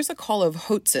she hears a call of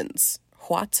hoatzins.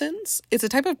 Hoatzins? It's a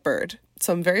type of bird.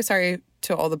 So I'm very sorry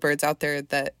to all the birds out there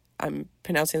that I'm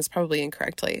pronouncing this probably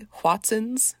incorrectly.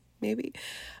 Hoatzins, maybe.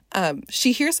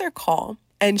 She hears their call,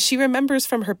 and she remembers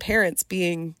from her parents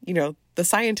being, the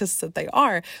scientists that they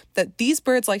are, that these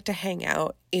birds like to hang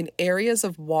out in areas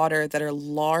of water that are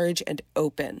large and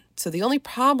open. So the only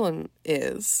problem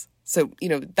is,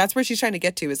 that's where she's trying to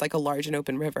get to, is like a large and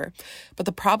open river. But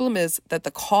the problem is that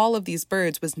the call of these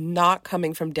birds was not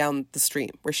coming from down the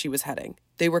stream where she was heading.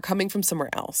 They were coming from somewhere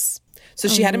else. So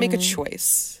she had to make a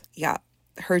choice. Yeah.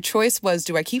 Her choice was,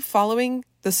 do I keep following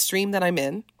the stream that I'm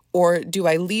in? Or do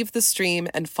I leave the stream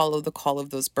and follow the call of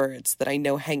those birds that I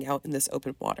know hang out in this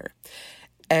open water?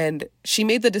 And she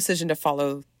made the decision to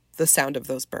follow the sound of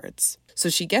those birds. So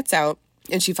she gets out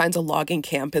and she finds a logging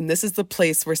camp. And this is the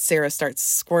place where Sarah starts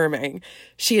squirming.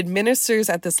 She administers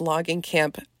at this logging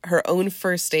camp her own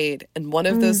first aid. And one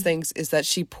of those things is that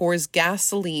she pours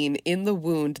gasoline in the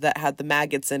wound that had the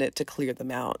maggots in it to clear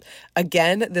them out.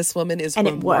 Again, this woman is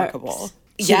remarkable. It works.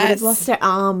 She would have lost her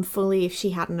arm fully if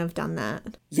she hadn't have done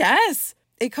that. Yes,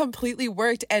 it completely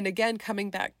worked. And again,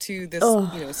 coming back to this,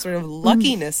 sort of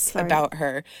luckiness about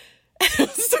her.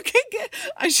 It's okay.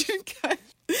 I shouldn't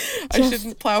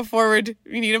plow forward.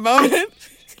 We need a moment.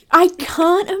 I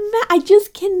can't imagine. I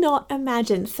just cannot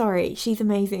imagine. Sorry, she's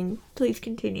amazing. Please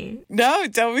continue. No,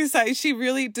 don't be sorry. She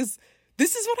really does.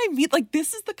 This is what I mean. Like,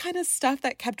 this is the kind of stuff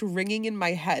that kept ringing in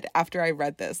my head after I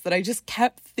read this, that I just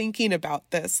kept thinking about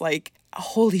this, like,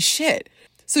 holy shit.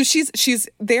 So she's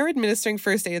there administering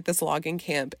first aid at this logging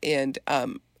camp. And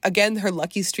again, her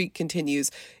lucky streak continues.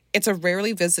 It's a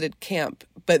rarely visited camp,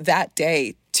 but that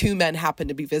day, 2 men happen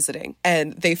to be visiting.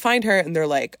 And they find her and they're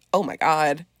like, oh my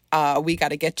God, we got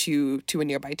to get you to a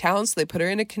nearby town. So they put her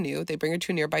in a canoe, they bring her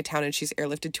to a nearby town, and she's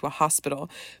airlifted to a hospital.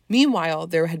 Meanwhile,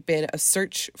 there had been a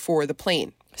search for the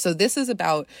plane. So this is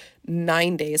about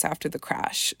 9 days after the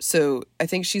crash. So I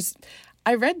think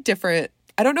I read different,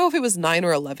 I don't know if it was 9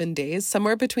 or 11 days,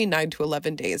 somewhere between 9 to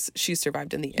 11 days she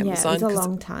survived in the Amazon. Yeah, it was a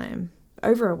long time.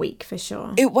 Over a week for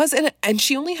sure. It was, and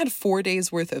she only had 4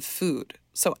 days worth of food.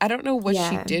 So I don't know what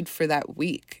she did for that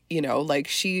week. I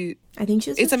think she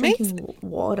was just drinking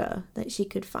water that she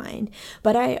could find.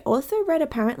 But I also read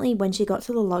apparently when she got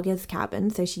to the logger's cabin,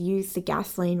 so she used the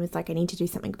gasoline, was like, I need to do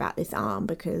something about this arm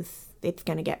because it's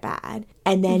going to get bad.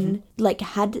 And then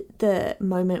had the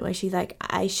moment where she's like,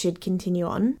 I should continue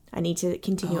on. I need to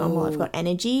continue on while I've got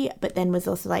energy. But then was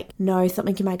also like, no,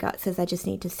 something in my gut says I just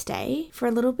need to stay for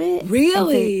a little bit.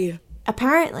 Really?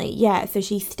 Apparently, yeah. So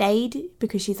she stayed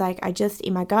because she's like,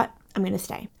 in my gut, I'm going to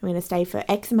stay. I'm going to stay for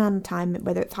X amount of time,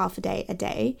 whether it's half a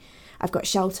day. I've got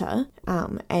shelter,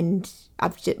 and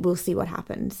we'll see what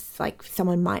happens. Like,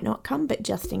 someone might not come, but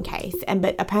just in case.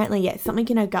 But apparently, something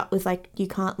in her gut was like, you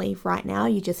can't leave right now.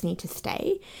 You just need to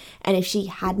stay. And if she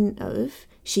hadn't have,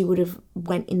 she would have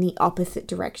went in the opposite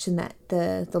direction that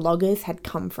the loggers had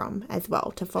come from as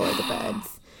well to follow the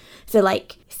birds. So,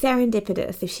 like,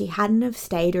 serendipitous. If she hadn't have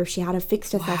stayed, or if she had have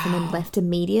fixed herself and then left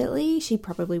immediately, she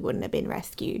probably wouldn't have been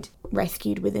rescued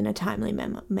within a timely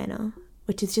manner.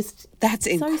 Which is just that's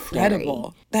so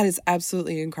incredible. Scary. That is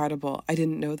absolutely incredible. I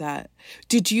didn't know that.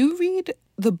 Did you read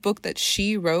the book that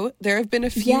she wrote? There have been a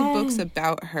few books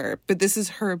about her, but this is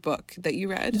her book that you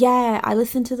read. Yeah, I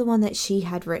listened to the one that she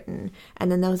had written,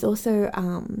 and then there was also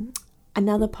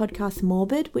another podcast,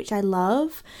 Morbid, which I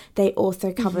love. They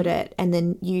also covered it and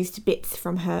then used bits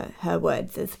from her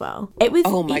words as well. It was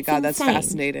oh my god, insane. That's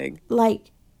fascinating.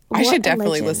 Like, I should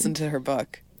definitely listen to her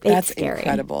book. That's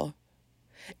incredible.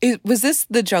 Was this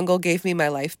The Jungle Gave Me My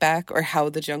Life Back, or How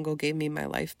the Jungle Gave Me My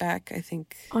Life Back? I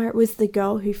think. Or it was The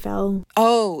Girl Who Fell.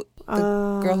 Oh,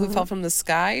 the Girl Who Fell from the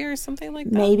Sky or something like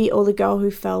that? Maybe, or The Girl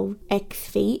Who Fell X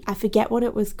Feet. I forget what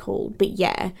it was called, but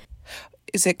yeah.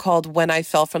 Is it called When I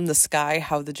Fell from the Sky,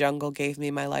 How the Jungle Gave Me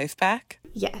My Life Back?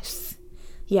 Yes.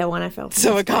 Yeah, When I Fell from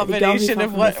so the a Sky. Combination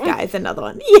of what? The Sky is another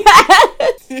one.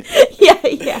 Yeah.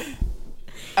 yeah.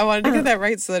 I wanted to get that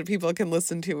right so that people can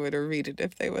listen to it or read it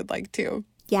if they would like to.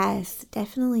 Yes,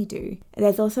 definitely do.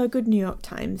 There's also a good New York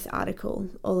Times article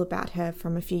all about her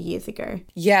from a few years ago.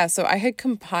 Yeah, so I had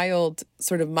compiled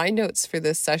sort of my notes for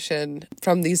this session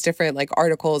from these different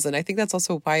articles, and I think that's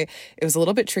also why it was a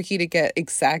little bit tricky to get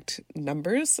exact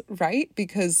numbers right,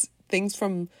 because things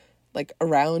from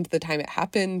around the time it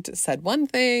happened said one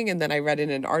thing, and then I read in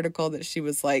an article that she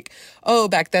was like, oh,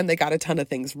 back then they got a ton of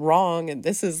things wrong, and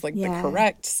this is the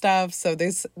correct stuff. So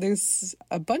there's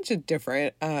a bunch of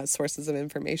different sources of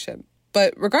information.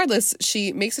 But regardless,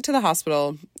 she makes it to the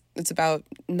hospital. It's about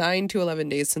 9 to 11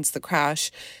 days since the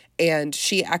crash, and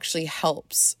she actually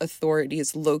helps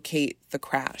authorities locate the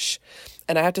crash.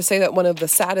 And I have to say that one of the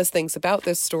saddest things about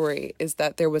this story is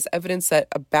that there was evidence that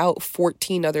about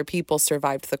 14 other people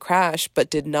survived the crash, but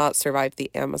did not survive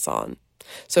the Amazon.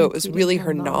 So it was really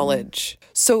her knowledge.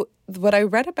 So what I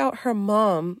read about her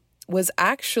mom was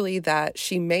actually that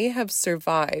she may have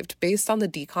survived based on the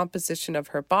decomposition of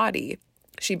her body.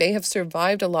 She may have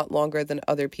survived a lot longer than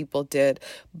other people did,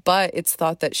 but it's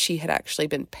thought that she had actually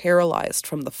been paralyzed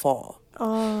from the fall.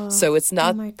 Oh, so it's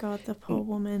not. Oh my God, the poor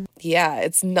woman. Yeah,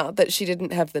 it's not that she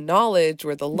didn't have the knowledge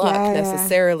or the luck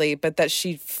necessarily, but that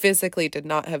she physically did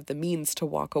not have the means to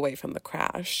walk away from the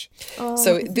crash. Oh,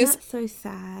 so that's so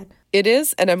sad. It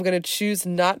is, and I'm going to choose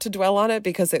not to dwell on it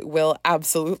because it will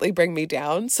absolutely bring me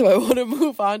down. So I want to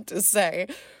move on to say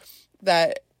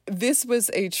that this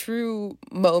was a true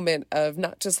moment of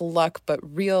not just luck, but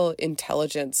real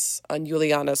intelligence on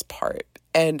Juliana's part.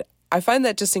 And I find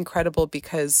that just incredible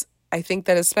because I think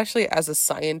that especially as a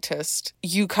scientist,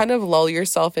 you kind of lull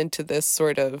yourself into this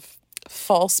sort of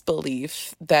false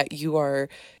belief that you are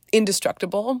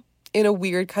indestructible in a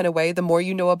weird kind of way. The more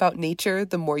you know about nature,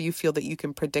 the more you feel that you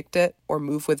can predict it or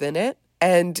move within it.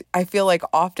 And I feel like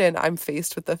often I'm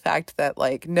faced with the fact that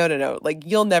like, no, like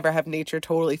you'll never have nature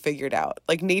totally figured out.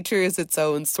 Like nature is its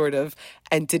own sort of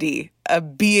entity, a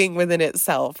being within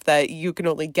itself that you can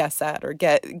only guess at or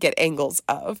get angles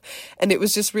of. And it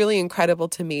was just really incredible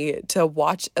to me to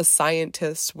watch a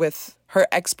scientist with her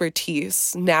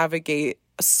expertise navigate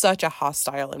such a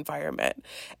hostile environment.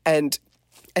 And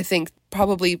I think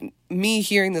probably me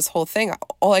hearing this whole thing,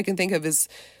 all I can think of is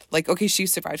like, okay, she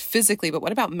survived physically, but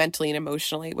what about mentally and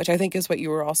emotionally, which I think is what you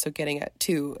were also getting at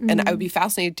too. Mm-hmm. And I would be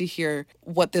fascinated to hear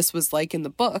what this was like in the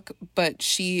book, but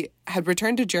she had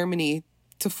returned to Germany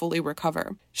to fully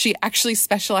recover. She actually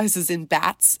specializes in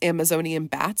bats, Amazonian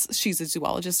bats. She's a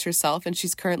zoologist herself, and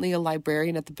she's currently a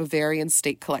librarian at the Bavarian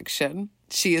State Collection.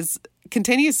 She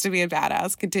continues to be a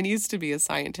badass, continues to be a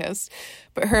scientist,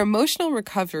 but her emotional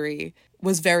recovery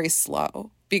was very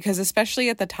slow. Because especially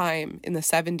at the time in the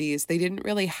 70s, they didn't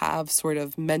really have sort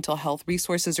of mental health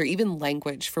resources or even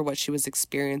language for what she was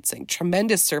experiencing.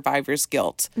 Tremendous survivor's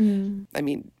guilt. Mm. I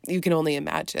mean, you can only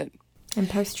imagine. And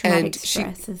post-traumatic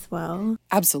stress as well.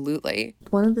 Absolutely.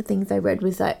 One of the things I read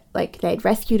was that like they'd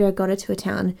rescued her, got her to a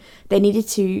town. They needed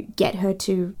to get her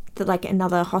to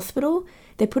another hospital.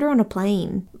 They put her on a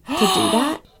plane to do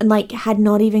that and like had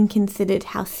not even considered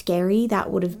how scary that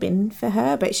would have been for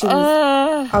her. But she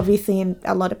was obviously in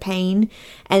a lot of pain.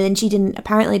 And then she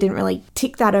apparently didn't really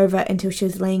tick that over until she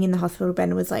was laying in the hospital bed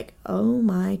and was like, oh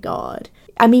my God.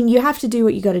 I mean, you have to do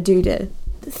what you got to do to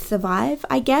survive,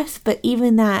 I guess. But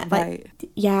even that, like,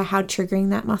 yeah, how triggering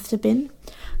that must have been.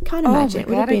 Can't imagine. It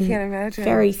would have been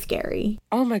very scary.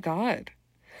 Oh my God.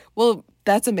 Well,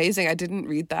 that's amazing. I didn't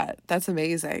read that. That's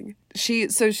amazing. She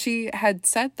had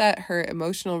said that her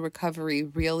emotional recovery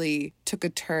really took a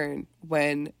turn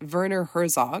when Werner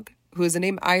Herzog, who is a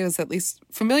name I was at least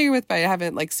familiar with, but I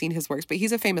haven't like seen his works, but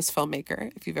he's a famous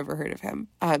filmmaker, if you've ever heard of him.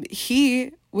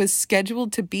 He was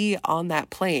scheduled to be on that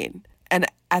plane. And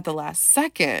at the last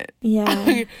second,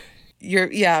 so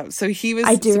he was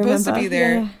supposed to be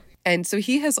there. Yeah. And so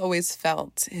he has always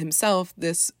felt himself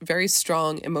this very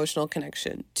strong emotional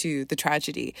connection to the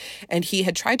tragedy. And he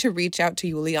had tried to reach out to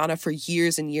Juliana for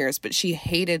years and years, but she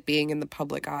hated being in the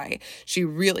public eye. She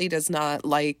really does not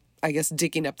like, I guess,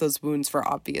 digging up those wounds for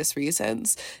obvious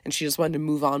reasons. And she just wanted to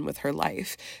move on with her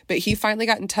life. But he finally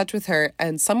got in touch with her.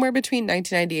 And somewhere between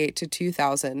 1998 to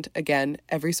 2000, again,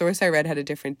 every source I read had a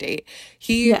different date,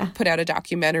 he put out a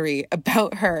documentary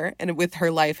about her and with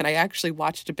her life. And I actually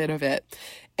watched a bit of it.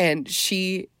 And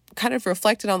she kind of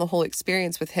reflected on the whole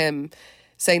experience with him,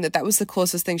 saying that was the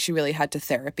closest thing she really had to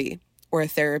therapy or a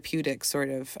therapeutic sort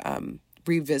of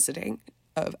revisiting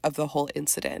of the whole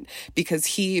incident, because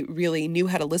he really knew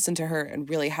how to listen to her and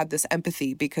really had this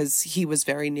empathy because he was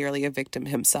very nearly a victim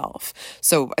himself.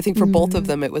 So I think for both of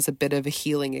them, it was a bit of a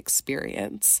healing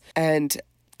experience. And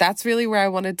that's really where I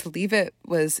wanted to leave it,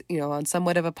 was, on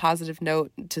somewhat of a positive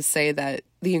note, to say that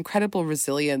the incredible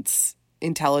resilience,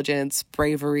 intelligence,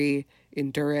 bravery,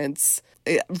 endurance,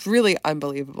 really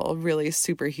unbelievable, really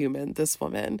superhuman, this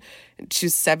woman.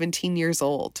 She's 17 years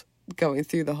old going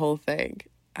through the whole thing.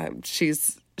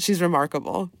 She's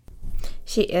remarkable.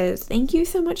 She is. Thank you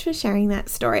so much for sharing that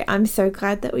story. I'm so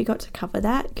glad that we got to cover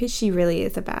that, because she really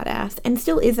is a badass and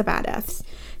still is a badass,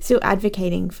 still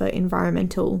advocating for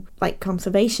environmental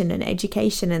conservation and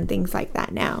education and things like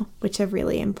that now, which are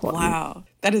really important. Wow,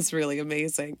 that is really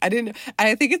amazing. I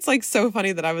think it's so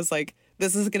funny that I was like,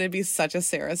 this is going to be such a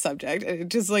Sarah subject, and it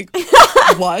just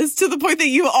was, to the point that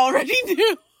you already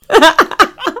knew.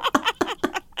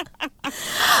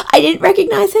 I didn't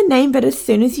recognize her name, but as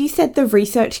soon as you said the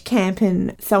research camp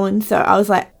and so, I was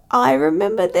like, I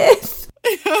remember this.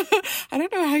 I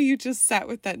don't know how you just sat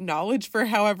with that knowledge for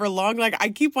however long. Like, I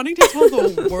keep wanting to tell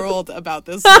the world about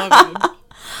this woman.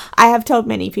 I have told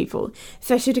many people,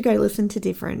 especially to go listen to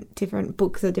different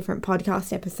books or different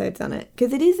podcast episodes on it,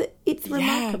 because it's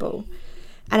remarkable.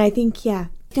 And I think, I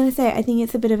think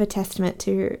it's a bit of a testament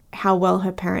to how well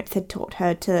her parents had taught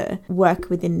her to work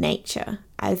within nature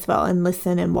as well, and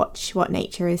listen and watch what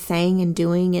nature is saying and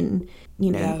doing, and,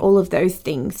 all of those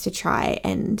things to try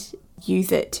and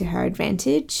use it to her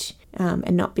advantage,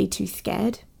 and not be too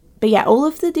scared. But yeah, all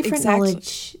of the different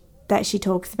knowledge that she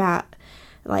talks about,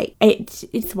 like,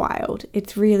 it's wild.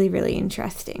 It's really, really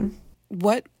interesting.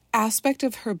 What aspect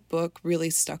of her book really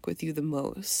stuck with you the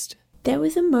most? There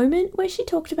was a moment where she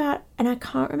talked about, and I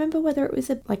can't remember whether it was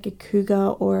a cougar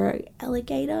or an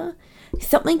alligator,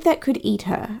 something that could eat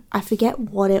her. I forget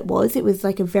what it was. It was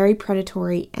like a very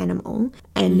predatory animal,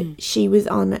 and she was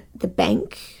on the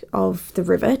bank of the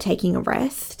river taking a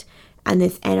rest, and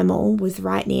this animal was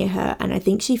right near her, and I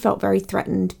think she felt very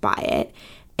threatened by it,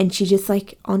 and she just,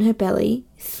 like, on her belly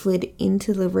slid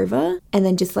into the river and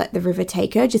then just let the river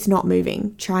take her, just not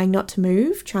moving, trying not to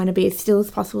move, trying to be as still as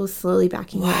possible, slowly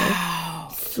backing away.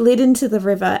 Slid into the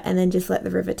river and then just let the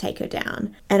river take her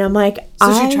down. And I'm like,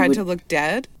 so she tried to look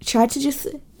dead? Tried to just,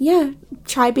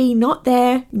 try be not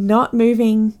there, not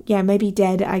moving, maybe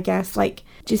dead, I guess, like,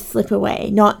 just slip away,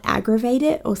 not aggravate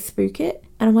it or spook it.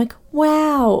 And I'm like,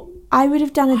 wow, I would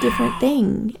have done a different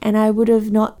thing, and I would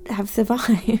have not have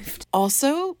survived.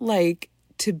 Also, like,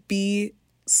 to be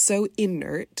so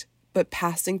inert, but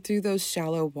passing through those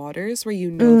shallow waters where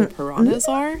the piranhas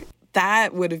are,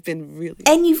 that would have been really...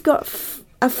 And you've got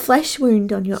a flesh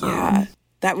wound on your arm.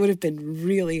 That would have been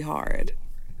really hard.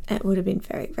 It would have been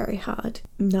very, very hard.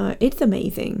 No, it's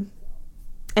amazing.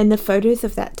 And the photos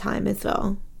of that time as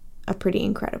well are pretty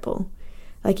incredible.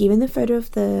 Like, even the photo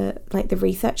of the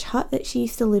research hut that she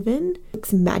used to live in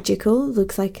looks magical.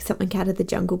 Looks like something out of the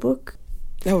Jungle Book.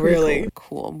 Oh, really?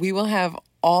 Cool. We will have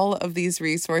all of these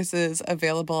resources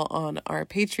available on our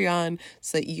Patreon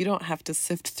so that you don't have to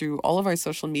sift through all of our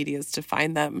social medias to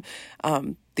find them.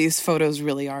 These photos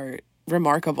really are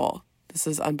remarkable. This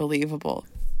is unbelievable.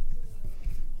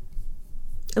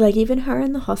 Like, even her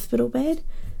in the hospital bed,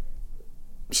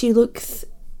 she looks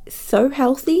so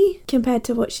healthy compared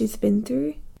to what she's been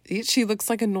through. She looks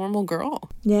like a normal girl.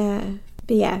 Yeah.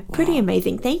 But pretty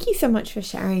amazing. Thank you so much for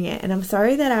sharing it. And I'm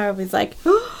sorry that I was like,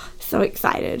 so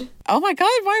excited. Oh my God,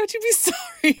 why would you be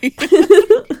sorry?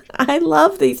 I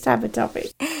love these type of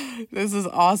topics. This is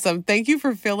awesome. Thank you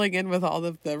for filling in with all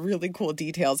of the really cool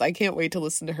details. I can't wait to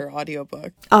listen to her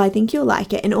audiobook. Oh, I think you'll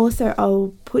like it. And also,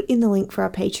 I'll put in the link for our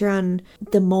Patreon,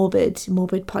 the Morbid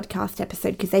podcast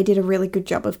episode, because they did a really good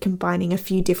job of combining a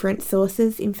few different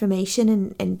sources,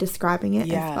 information, and describing it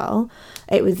as well.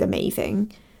 It was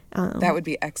amazing. That would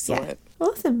be excellent. Yeah.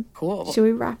 Awesome. Cool. Should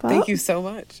we wrap up? Thank you so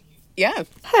much. Yeah.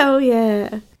 Hell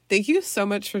yeah. Thank you so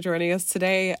much for joining us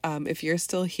today. If you're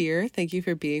still here, thank you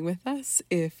for being with us.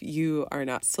 If you are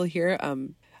not still here,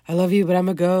 I love you, but I'm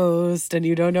a ghost and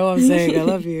you don't know I'm saying I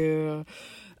love you.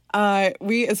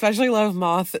 We especially love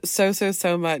Moth so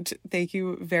much. Thank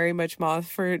you very much, Moth,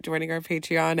 for joining our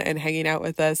Patreon and hanging out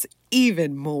with us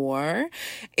even more.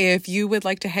 If you would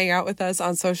like to hang out with us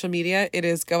on social media, it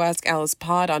is Go Ask Alice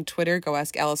Pod on Twitter, Go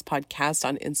Ask Alice Podcast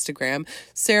on Instagram,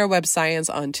 Sarah Web Science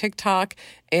on TikTok,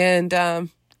 and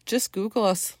just Google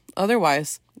us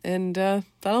otherwise. And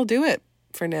that'll do it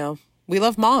for now. We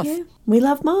love Moth. Yeah, we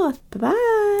love Moth. Bye-bye.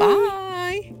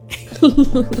 Bye.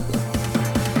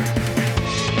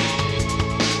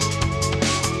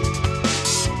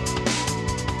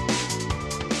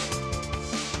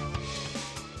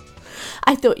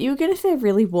 I thought you were going to say a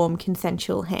really warm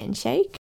consensual handshake.